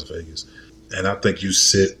studs as far as Vegas, and I think you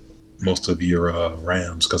sit most of your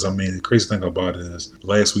Rams. Because, I mean, the crazy thing about it is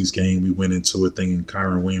last week's game, we went into it thinking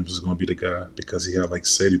Kyron Williams was going to be the guy because he had like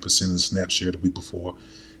 70% of the snap share the week before.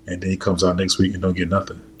 And then he comes out next week and don't get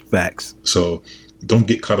nothing. Facts. So don't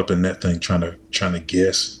get caught up in that thing trying to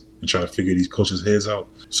guess and try to figure these coaches' heads out.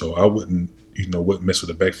 So I wouldn't mess with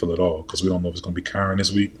the backfield at all because we don't know if it's going to be Kyron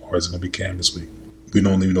this week or is it going to be Cam this week. We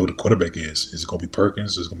don't even know who the quarterback is. Is it going to be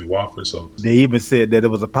Perkins? Is it going to be Wofford? So they even said that it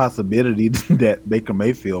was a possibility that Baker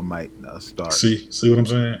Mayfield might start. See what I'm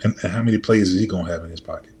saying? And how many plays is he going to have in his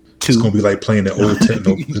pocket? 2. It's going to be like playing that old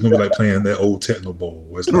techno. It's going to be like playing that old techno bowl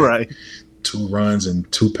where it's like right. 2 runs and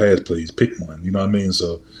 2 pass plays. Pick one. You know what I mean?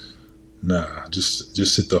 So nah, just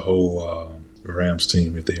sit the whole Rams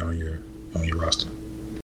team if they're on your roster.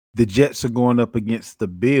 The Jets are going up against the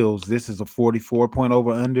Bills. This is a 44-point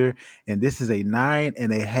over-under, and this is a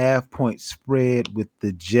 9.5-point spread with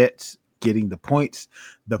the Jets getting the points.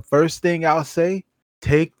 The first thing I'll say,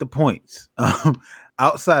 take the points.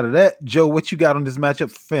 Outside of that, Joe, what you got on this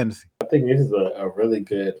matchup for fantasy? I think this is a really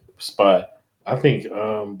good spot. I think,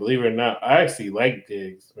 believe it or not, I actually like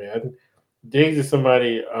Diggs, man. Diggs is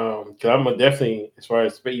somebody, because I'm going to definitely, as far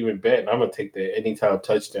as even betting, I'm going to take that anytime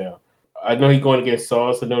touchdown. I know he's going against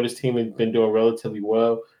Sauce. I know this team has been doing relatively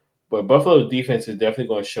well, but Buffalo's defense is definitely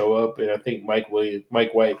going to show up, and I think Mike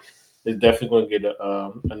White is definitely going to get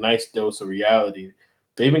a nice dose of reality.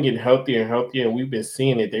 They've been getting healthier and healthier, and we've been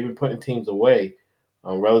seeing it. They've been putting teams away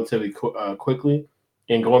relatively quickly.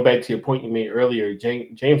 And going back to your point you made earlier,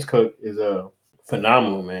 James Cook is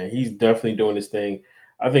phenomenal, man. He's definitely doing this thing.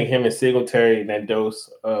 I think him and Singletary and that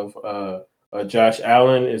dose of Josh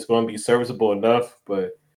Allen is going to be serviceable enough,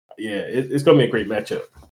 but yeah, it's going to be a great matchup.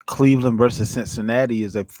 Cleveland versus Cincinnati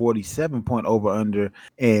is a 47-point over-under,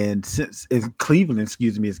 and since Cleveland,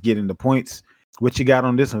 is getting the points. What you got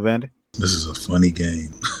on this one, Vander? This is a funny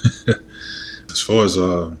game. As far as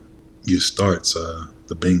your starts,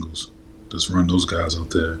 the Bengals, just run those guys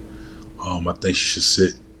out there. I think you should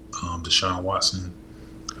sit Deshaun Watson.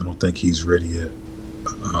 I don't think he's ready yet.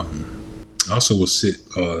 I also will sit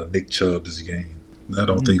Nick Chubb this game. I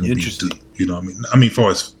don't think he'll be, you know what I mean? I mean, as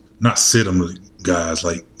far as not sit them guys,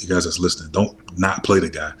 like you guys that's listening, don't not play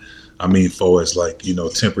the guy. I mean, as far as like,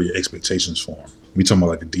 temper your expectations for him. We talking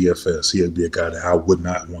about like a DFS. He'll be a guy that I would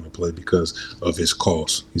not want to play because of his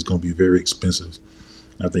cost. He's going to be very expensive.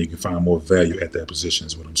 I think you can find more value at that position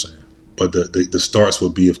is what I'm saying. But the starts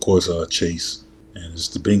would be, of course, Chase. And it's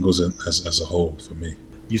the Bengals as a whole for me.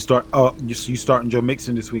 You starting Joe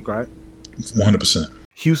Mixon this week, right? 100%.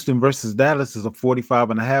 Houston versus Dallas is a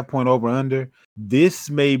 45.5-point over-under. This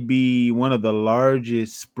may be one of the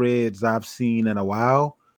largest spreads I've seen in a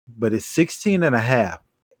while, but it's 16.5,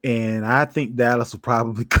 and I think Dallas will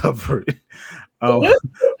probably cover it.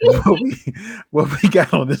 What we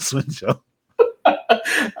got on this one, Joe?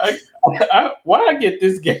 Why I get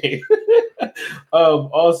this game?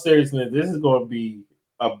 All seriousness, this is going to be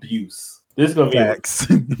abuse. This is going to be facts.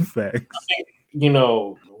 Facts.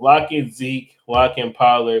 Lock in Zeke, lock in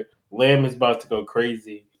Pollard. Lamb is about to go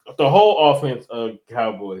crazy. The whole offense of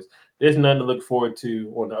Cowboys. There's nothing to look forward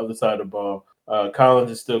to on the other side of the ball. Collins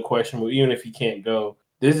is still questionable, even if he can't go.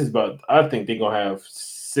 I think they're going to have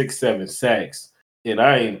 6-7 sacks. And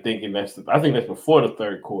I think that's before the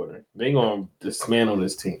third quarter. They're going to dismantle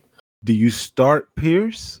this team. Do you start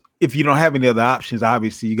Pierce? If you don't have any other options,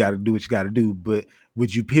 obviously you got to do what you got to do. But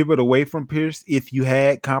would you pivot away from Pierce if you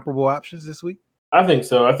had comparable options this week? I think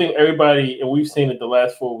so. I think everybody, and we've seen it the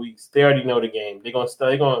last 4 weeks, they already know the game. They're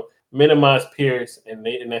gonna minimize Pierce, and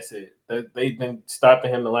that's it. They've been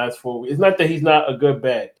stopping him the last 4 weeks. It's not that he's not a good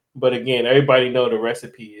bet, but again, everybody know the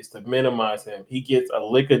recipe is to minimize him. He gets a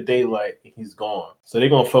lick of daylight, and he's gone. So they're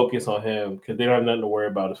gonna focus on him because they don't have nothing to worry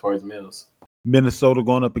about as far as Mills. Minnesota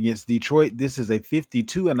going up against Detroit. This is a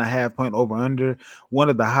 52.5-point over-under, one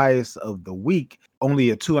of the highest of the week.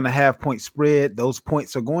 Only a 2.5-point spread. Those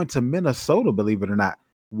points are going to Minnesota, believe it or not.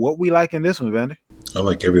 What we like in this one, Vander? I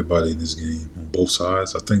like everybody in this game on both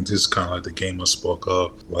sides. I think this is kind of like the game I spoke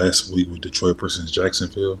of last week with Detroit versus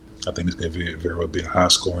Jacksonville. I think it's going to be very well be a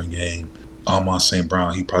high-scoring game. Amon St.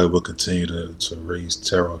 Brown, he probably will continue to raise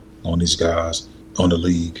terror on these guys, on the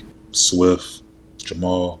league. Swift,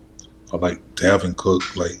 Jamal, I like Dalvin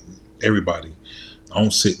Cook, like everybody.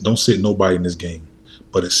 Don't sit nobody in this game,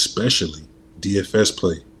 but especially DFS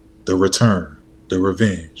play, the return, the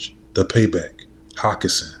revenge, the payback.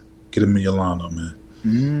 Hockenson, get him in your lineup,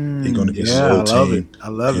 man. He's going to get his whole team. I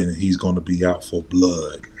love it. And he's going to be out for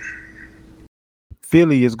blood.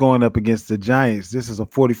 Philly is going up against the Giants. This is a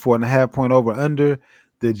 44.5-point over-under.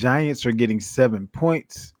 The Giants are getting 7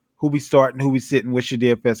 points. Who we starting? Who we sitting? What's your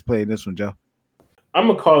DFS play in this one, Joe? I'm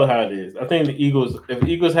gonna call it how it is. I think the Eagles, if the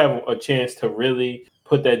Eagles have a chance to really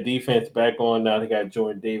put that defense back on, now they got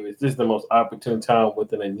Jordan Davis. This is the most opportune time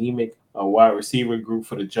with an anemic wide receiver group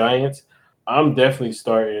for the Giants. I'm definitely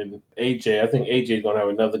starting AJ. I think AJ is gonna have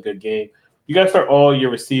another good game. You got to start all your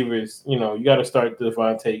receivers. You got to start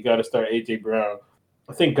Devontae. You got to start AJ Brown.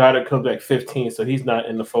 I think Goddard comes back 15, so he's not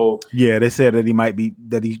in the fold. Yeah, they said that he might be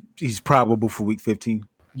he's probable for week 15.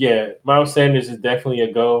 Yeah, Miles Sanders is definitely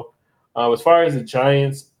a go. As far as the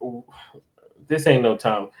Giants, this ain't no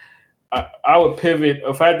time. I would pivot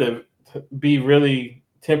if I had to be really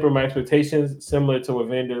temper my expectations, similar to what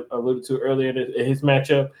Vander alluded to earlier in his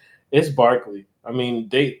matchup. It's Barkley. I mean,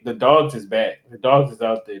 the Dogs is back. The Dogs is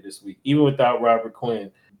out there this week, even without Robert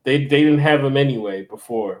Quinn. They didn't have him anyway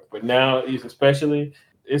before, but now especially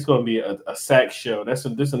it's going to be a sack show.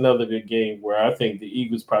 This another good game where I think the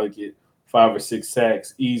Eagles probably get 5 or 6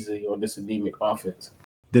 sacks easily on this anemic offense.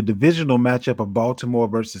 The divisional matchup of Baltimore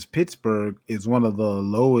versus Pittsburgh is one of the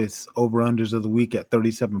lowest over-unders of the week at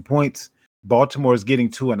 37 points. Baltimore is getting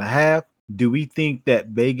 2.5. Do we think that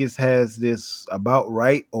Vegas has this about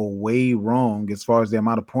right or way wrong as far as the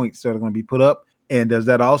amount of points that are going to be put up? And does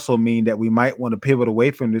that also mean that we might want to pivot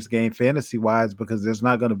away from this game fantasy-wise because there's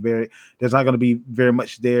not going to be very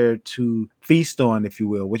much there to feast on, if you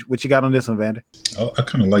will? What you got on this one, Vander? I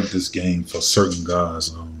kind of like this game for certain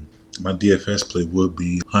guys. My DFS play would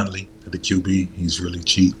be Huntley at the QB. He's really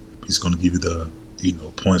cheap. He's going to give you the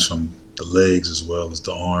points from the legs as well as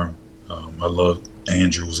the arm. I love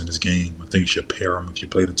Andrews in this game. I think you should pair him if you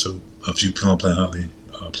play the two. If you plan on playing Huntley,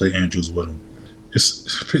 play Andrews with him.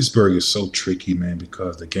 Pittsburgh is so tricky, man,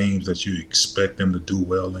 because the games that you expect them to do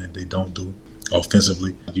well in, they don't do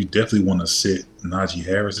offensively. You definitely want to sit Najee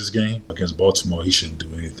Harris this game. Against Baltimore, he shouldn't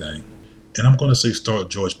do anything. And I'm going to say start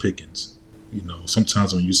George Pickens.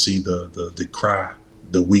 Sometimes when you see the cry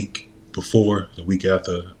the week before, the week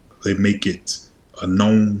after, they make it a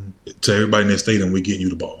known to everybody in their stadium, we're getting you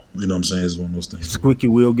the ball. You know what I'm saying? It's one of those things. Squeaky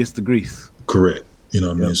wheel gets the grease. Correct. You know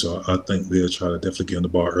what I mean? So I think they'll try to definitely get on the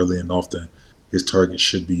ball early and often. His target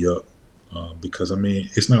should be up because,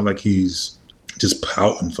 it's not like he's just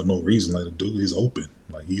pouting for no reason. Like, the dude is open.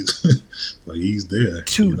 Like, he's there.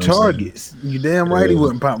 2 targets. You damn right he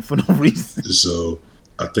wasn't pouting for no reason. So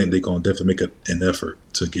I think they're going to definitely make an effort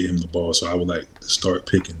to get him the ball. So I would like to start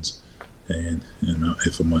Pickens and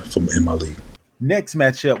in my league. Next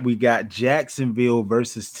matchup, we got Jacksonville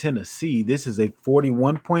versus Tennessee. This is a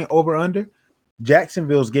 41-point over-under.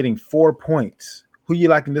 Jacksonville's getting 4 points. Who you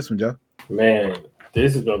liking this one, Joe? Man,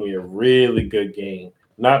 this is going to be a really good game.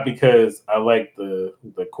 Not because I like the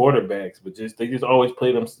quarterbacks, but they just always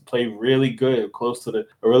play really good, close to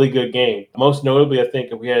a really good game. Most notably, I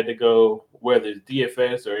think if we had to go, whether it's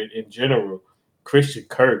DFS or in general, Christian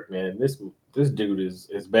Kirk, man, this dude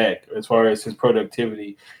is back as far as his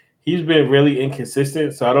productivity. He's been really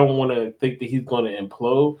inconsistent, so I don't want to think that he's going to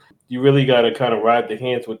implode. You really got to kind of ride the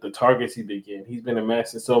hands with the targets he's been getting. He's been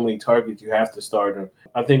amassing so many targets, you have to start him.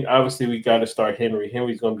 I think, obviously, we got to start Henry.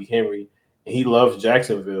 Henry's going to be Henry. He loves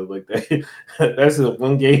Jacksonville. Like that. That's the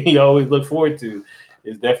one game he always look forward to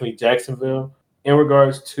is definitely Jacksonville. In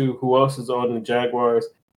regards to who else is on the Jaguars,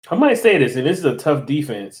 I might say this, and this is a tough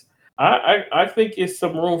defense. I think it's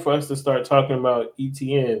some room for us to start talking about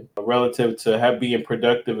ETN relative to being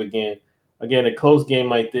productive again. Again, a close game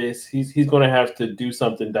like this, he's going to have to do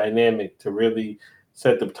something dynamic to really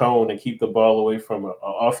set the tone and keep the ball away from an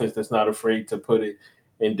offense that's not afraid to put it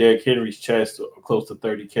in Derrick Henry's chest close to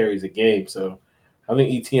 30 carries a game. So I think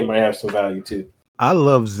ETN might have some value too. I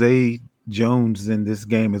love Zay Jones in this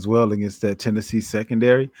game as well against that Tennessee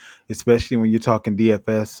secondary, especially when you're talking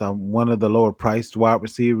DFS. One of the lower priced wide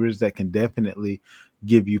receivers that can definitely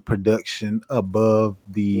give you production above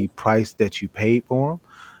the price that you paid for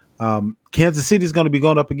him. Kansas City is going to be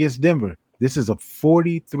going up against Denver. This is a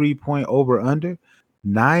 43-point over-under,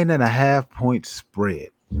 9.5-point spread.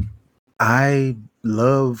 I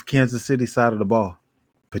love Kansas City side of the ball.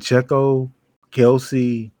 Pacheco,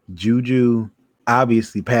 Kelsey, Juju,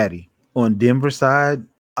 obviously Patty. On Denver side,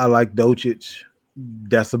 I like Doncic.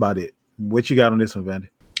 That's about it. What you got on this one, Vandy?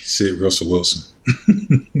 Sit Russell Wilson.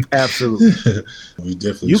 Absolutely.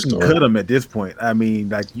 You can cut him at this point. I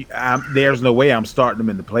mean, there's no way I'm starting him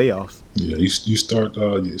in the playoffs. Yeah, you start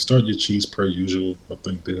your Chiefs per usual. I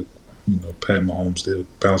think that Pat Mahomes, they'll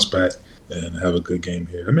bounce back and have a good game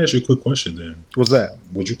here. Let me ask you a quick question then. What's that?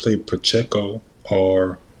 Would you play Pacheco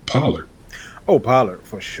or Pollard? Oh, Pollard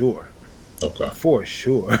for sure. Okay. For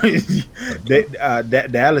sure. That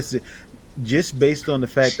Dallas, just based on the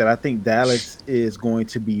fact that I think Dallas is going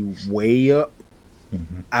to be way up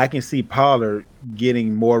I can see Pollard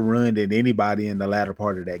getting more run than anybody in the latter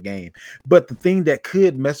part of that game. But the thing that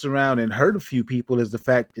could mess around and hurt a few people is the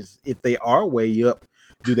fact is if they are way up,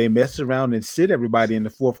 do they mess around and sit everybody in the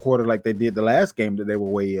fourth quarter like they did the last game that they were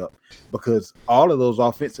way up? Because all of those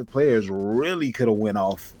offensive players really could have went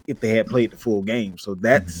off if they had played the full game. So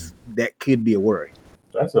that could be a worry.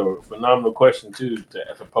 That's a phenomenal question too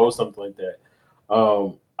to pose something like that.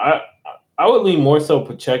 I would lean more so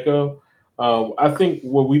Pacheco. I think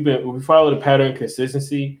we follow the pattern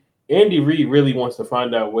consistency. Andy Reid really wants to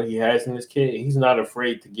find out what he has in this kid. He's not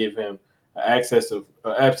afraid to give him access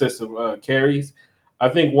of carries. I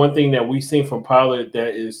think one thing that we've seen from Pollard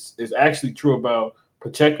that is actually true about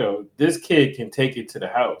Pacheco, this kid can take it to the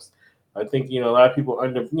house. I think, a lot of people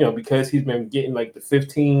because he's been getting like the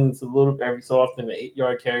 15s a little every so often, the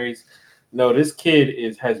 8-yard carries. No, this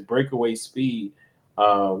kid has breakaway speed,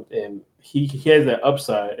 and he has that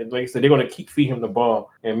upside. And like I said, they're going to keep feeding him the ball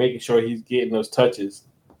and making sure he's getting those touches.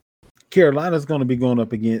 Carolina's going to be going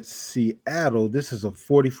up against Seattle. This is a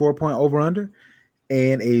 44-point over-under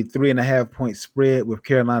and a 3.5-point spread with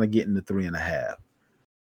Carolina getting the 3.5.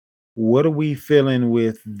 What are we feeling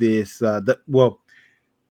with this?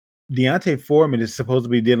 Deontay Foreman is supposed to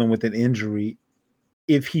be dealing with an injury.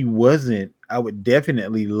 If he wasn't, I would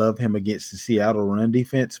definitely love him against the Seattle run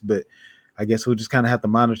defense, but I guess we'll just kind of have to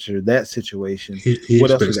monitor that situation. He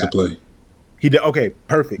expects to play. He did. Okay,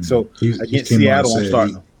 perfect. So against Seattle, I'm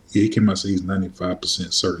starting him. He came out and said he's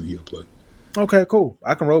 95% certain he'll play. Okay, cool.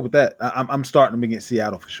 I can roll with that. I'm starting him against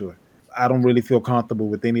Seattle for sure. I don't really feel comfortable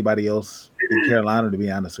with anybody else in Carolina, to be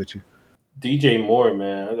honest with you. DJ Moore,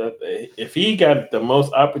 man, if he got the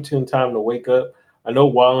most opportune time to wake up, I know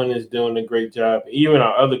Wallen is doing a great job. Even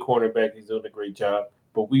our other cornerback is doing a great job.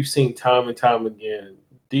 But we've seen time and time again,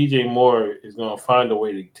 DJ Moore is going to find a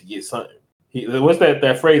way to get something. What's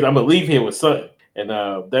that phrase? I'm going to leave here with something. And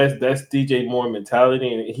that's DJ Moore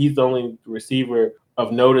mentality. And he's the only receiver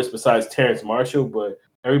of notice besides Terrence Marshall. But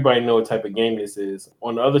everybody knows what type of game this is.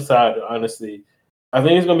 On the other side, honestly, I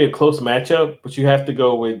think it's going to be a close matchup, but you have to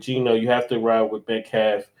go with Geno. You have to ride with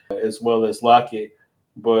Metcalf as well as Lockett.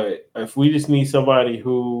 But if we just need somebody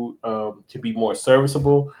who to be more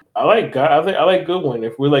serviceable, I like Goodwin.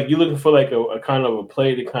 If we're you're looking for a kind of a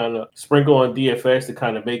play to kind of sprinkle on DFS to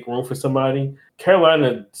kind of make room for somebody,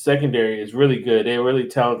 Carolina secondary is really good. They're a really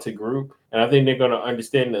talented group. And I think they're going to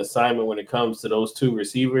understand the assignment when it comes to those two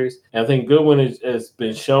receivers. And I think Goodwin has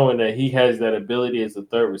been showing that he has that ability as a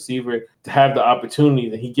third receiver to have the opportunity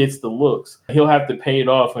that he gets the looks. He'll have to pay it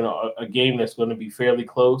off in a game that's going to be fairly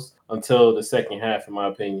close until the second half, in my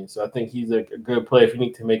opinion. So I think he's a good play if you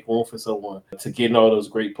need to make room for someone to get all those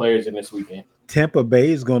great players in this weekend. Tampa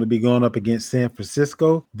Bay is going to be going up against San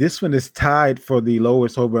Francisco. This one is tied for the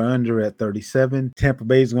lowest over-under at 37. Tampa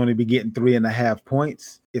Bay is going to be getting 3.5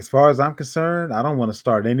 points. As far as I'm concerned, I don't want to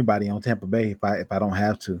start anybody on Tampa Bay if I don't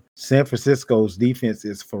have to. San Francisco's defense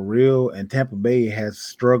is for real, and Tampa Bay has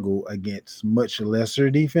struggled against much lesser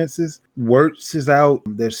defenses. Wirtz is out.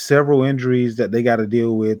 There's several injuries that they got to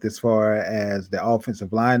deal with as far as the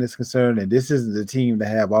offensive line is concerned, and this isn't the team to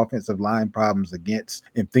have offensive line problems against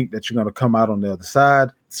and think that you're going to come out on the other side.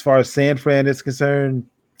 As far as San Fran is concerned,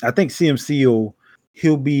 I think CMC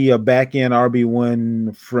he'll be a back end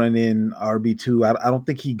RB1, front end RB2. I don't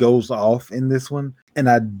think he goes off in this one. And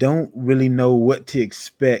I don't really know what to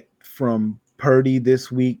expect from Purdy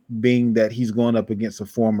this week, being that he's going up against a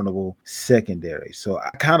formidable secondary. So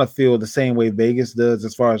I kind of feel the same way Vegas does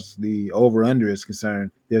as far as the over-under is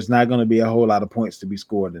concerned. There's not going to be a whole lot of points to be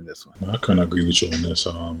scored in this one. I kind of agree with you on this.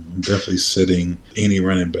 I'm definitely sitting any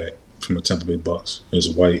running back from the Tampa Bay Bucks. There's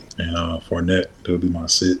White and Fournette. That'll be my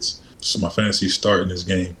sits. So my fantasy start in this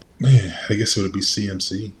game, man, I guess it would be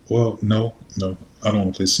CMC. Well, no, I don't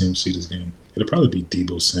want to play CMC this game. It'll probably be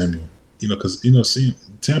Deebo Samuel. Because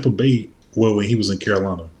Tampa Bay, well, when he was in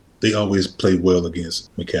Carolina, they always played well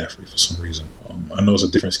against McCaffrey for some reason. I know it's a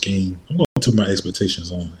different scheme. I'm going to put my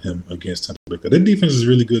expectations on him against Tampa Bay. Their defense is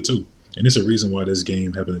really good too, and it's a reason why this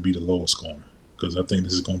game happened to be the lowest scoring, because I think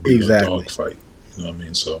this is going to be a dog fight. You know what I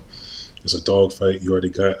mean? So it's a dog fight. You already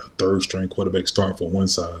got a third-string quarterback starting for one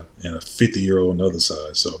side and a 50-year-old on the other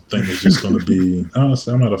side. So I think it's just going to be –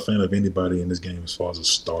 honestly, I'm not a fan of anybody in this game as far as a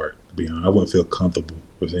start, to be honest. I wouldn't feel comfortable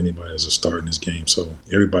with anybody as a start in this game. So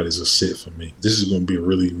everybody's a sit for me. This is going to be a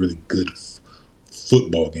really, really good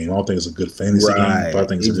football game. I don't think it's a good fantasy game, but I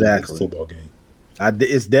think it's a really good football game.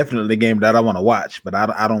 It's definitely a game that I want to watch, but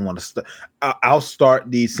I don't want to I'll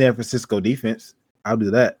start the San Francisco defense. I'll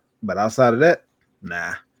do that. But outside of that,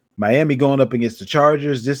 nah. Miami going up against the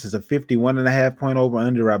Chargers. This is a 51.5 point over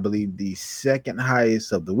under, I believe the second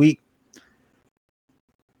highest of the week.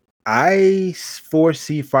 I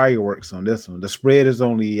foresee fireworks on this one. The spread is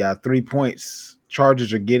only 3 points.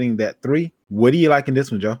 Chargers are getting that 3. What do you like in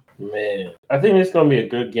this one, Joe? Man, I think it's going to be a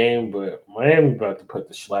good game, but Miami about to put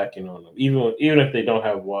the slacking on them, even if they don't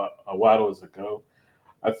have Waddle as a go.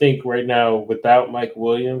 I think right now, without Mike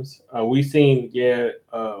Williams, we've seen,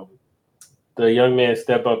 the young man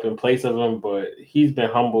step up in place of him, but he's been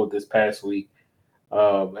humbled this past week.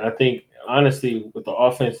 And I think, honestly, with the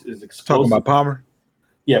offense is explosive. Talking about Palmer?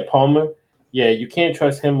 Yeah, Palmer. Yeah, you can't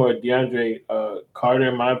trust him or DeAndre Carter,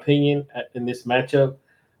 in my opinion, in this matchup,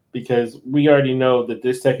 because we already know that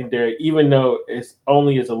this secondary, even though it's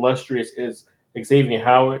only as illustrious as Xavier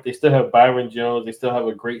Howard, they still have Byron Jones. They still have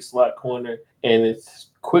a great slot corner. And it's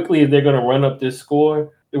quickly they're going to run up this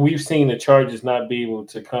score. We've seen the Chargers not be able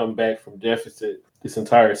to come back from deficit this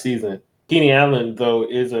entire season. Keenan Allen, though,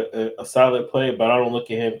 is a solid play, but I don't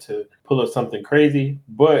look at him to pull up something crazy.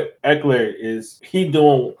 But Eckler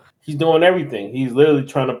he's doing everything. He's literally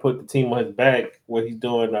trying to put the team on his back. What he's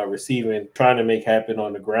doing, receiving, trying to make happen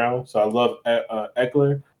on the ground. So I love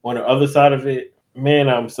Eckler. On the other side of it, man,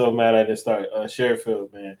 I'm so mad I didn't start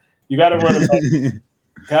Sherfield, man. You got to run him back.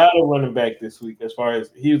 Got to run him back this week. As far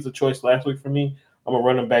as he was the choice last week for me, I'm going to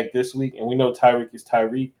run him back this week. And we know Tyreek is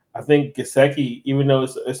Tyreek. I think Gesicki, even though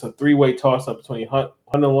it's a three-way toss-up between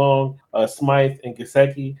Hunter Long, Smythe, and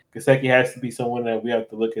Gesicki has to be someone that we have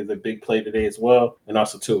to look at as a big play today as well, and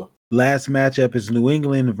also Tua. Last matchup is New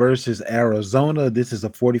England versus Arizona. This is a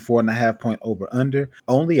 44.5 point over-under.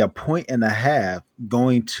 Only 1.5 points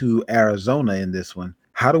going to Arizona in this one.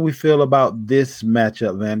 How do we feel about this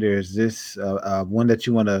matchup, Vander? Is this one that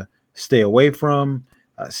you want to stay away from?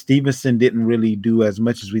 Stevenson didn't really do as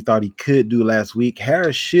much as we thought he could do last week.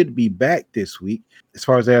 Harris should be back this week. As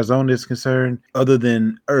far as Arizona is concerned, other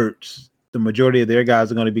than Ertz, the majority of their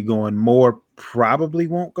guys are going to be going. More probably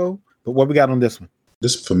won't go. But what we got on this one?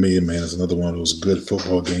 This, for me, man, is another one of those good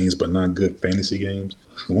football games, but not good fantasy games.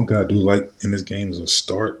 One guy I do like in this game is a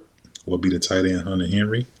start will be the tight end Hunter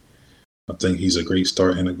Henry. I think he's a great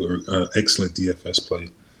start and an excellent DFS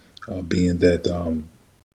play, being that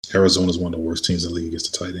Arizona is one of the worst teams in the league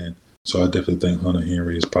against the tight end. So I definitely think Hunter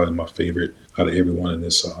Henry is probably my favorite out of everyone in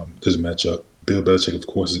this matchup. Bill Belichick, of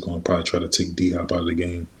course, is going to probably try to take D-Hop out of the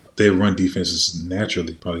game. Their run defense is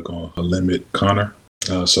naturally probably going to limit Connor.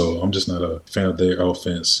 So I'm just not a fan of their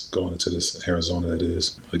offense going into this Arizona, that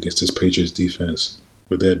is, against this Patriots defense.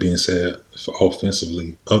 With that being said,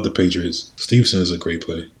 offensively, of the Patriots, Stevenson is a great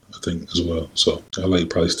play, I think, as well. So I like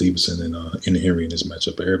probably Stevenson and Henry in this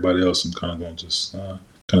matchup. But everybody else, I'm kind of going to just kind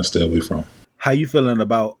of stay away from. How you feeling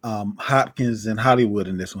about Hopkins and Hollywood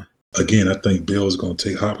in this one? Again, I think Bill is going to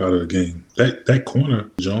take Hop out of the game. That corner,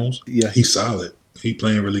 Jones, yeah, he's solid. He's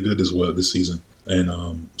playing really good as well this season.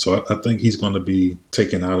 And so I think he's going to be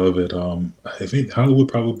taken out of it. I think Hollywood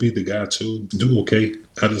probably be the guy to do okay.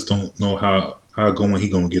 I just don't know how going he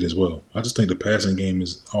going to get as well. I just think the passing game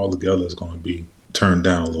is all together is going to be turned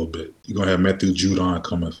down a little bit. You're going to have Matthew Judon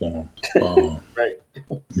coming for him. Right.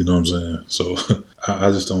 You know what I'm saying? So I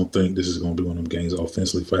just don't think this is going to be one of them games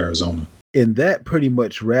offensively for Arizona. And that pretty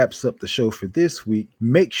much wraps up the show for this week.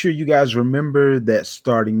 Make sure you guys remember that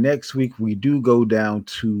starting next week, we do go down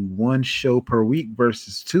to 1 show per week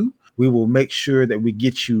versus 2. We will make sure that we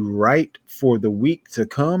get you right for the week to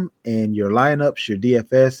come, and your lineups, your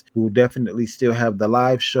DFS. We'll definitely still have the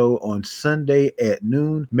live show on Sunday at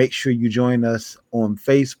noon. Make sure you join us on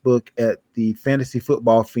Facebook at the Fantasy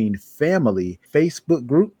Football Fiend Family Facebook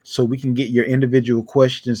group so we can get your individual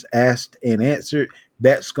questions asked and answered.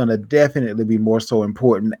 That's going to definitely be more so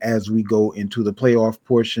important as we go into the playoff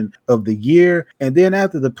portion of the year. And then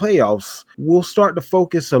after the playoffs, we'll start to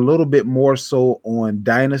focus a little bit more so on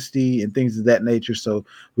dynasty and things of that nature, so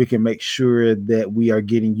we can make sure that we are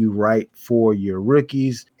getting you right for your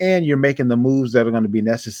rookies and you're making the moves that are going to be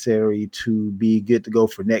necessary to be good to go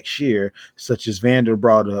for next year, such as Vander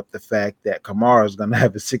brought up the fact that Kamara is going to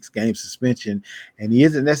have a 6-game suspension and he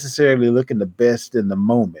isn't necessarily looking the best in the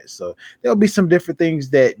moment. So there'll be some different things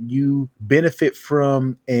that you benefit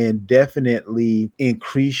from and definitely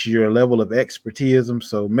increase your level of expertise.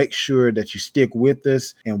 So make sure that you stick with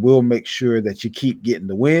us and we'll make sure that you keep getting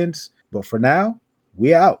the wins. But for now,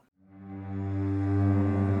 we out.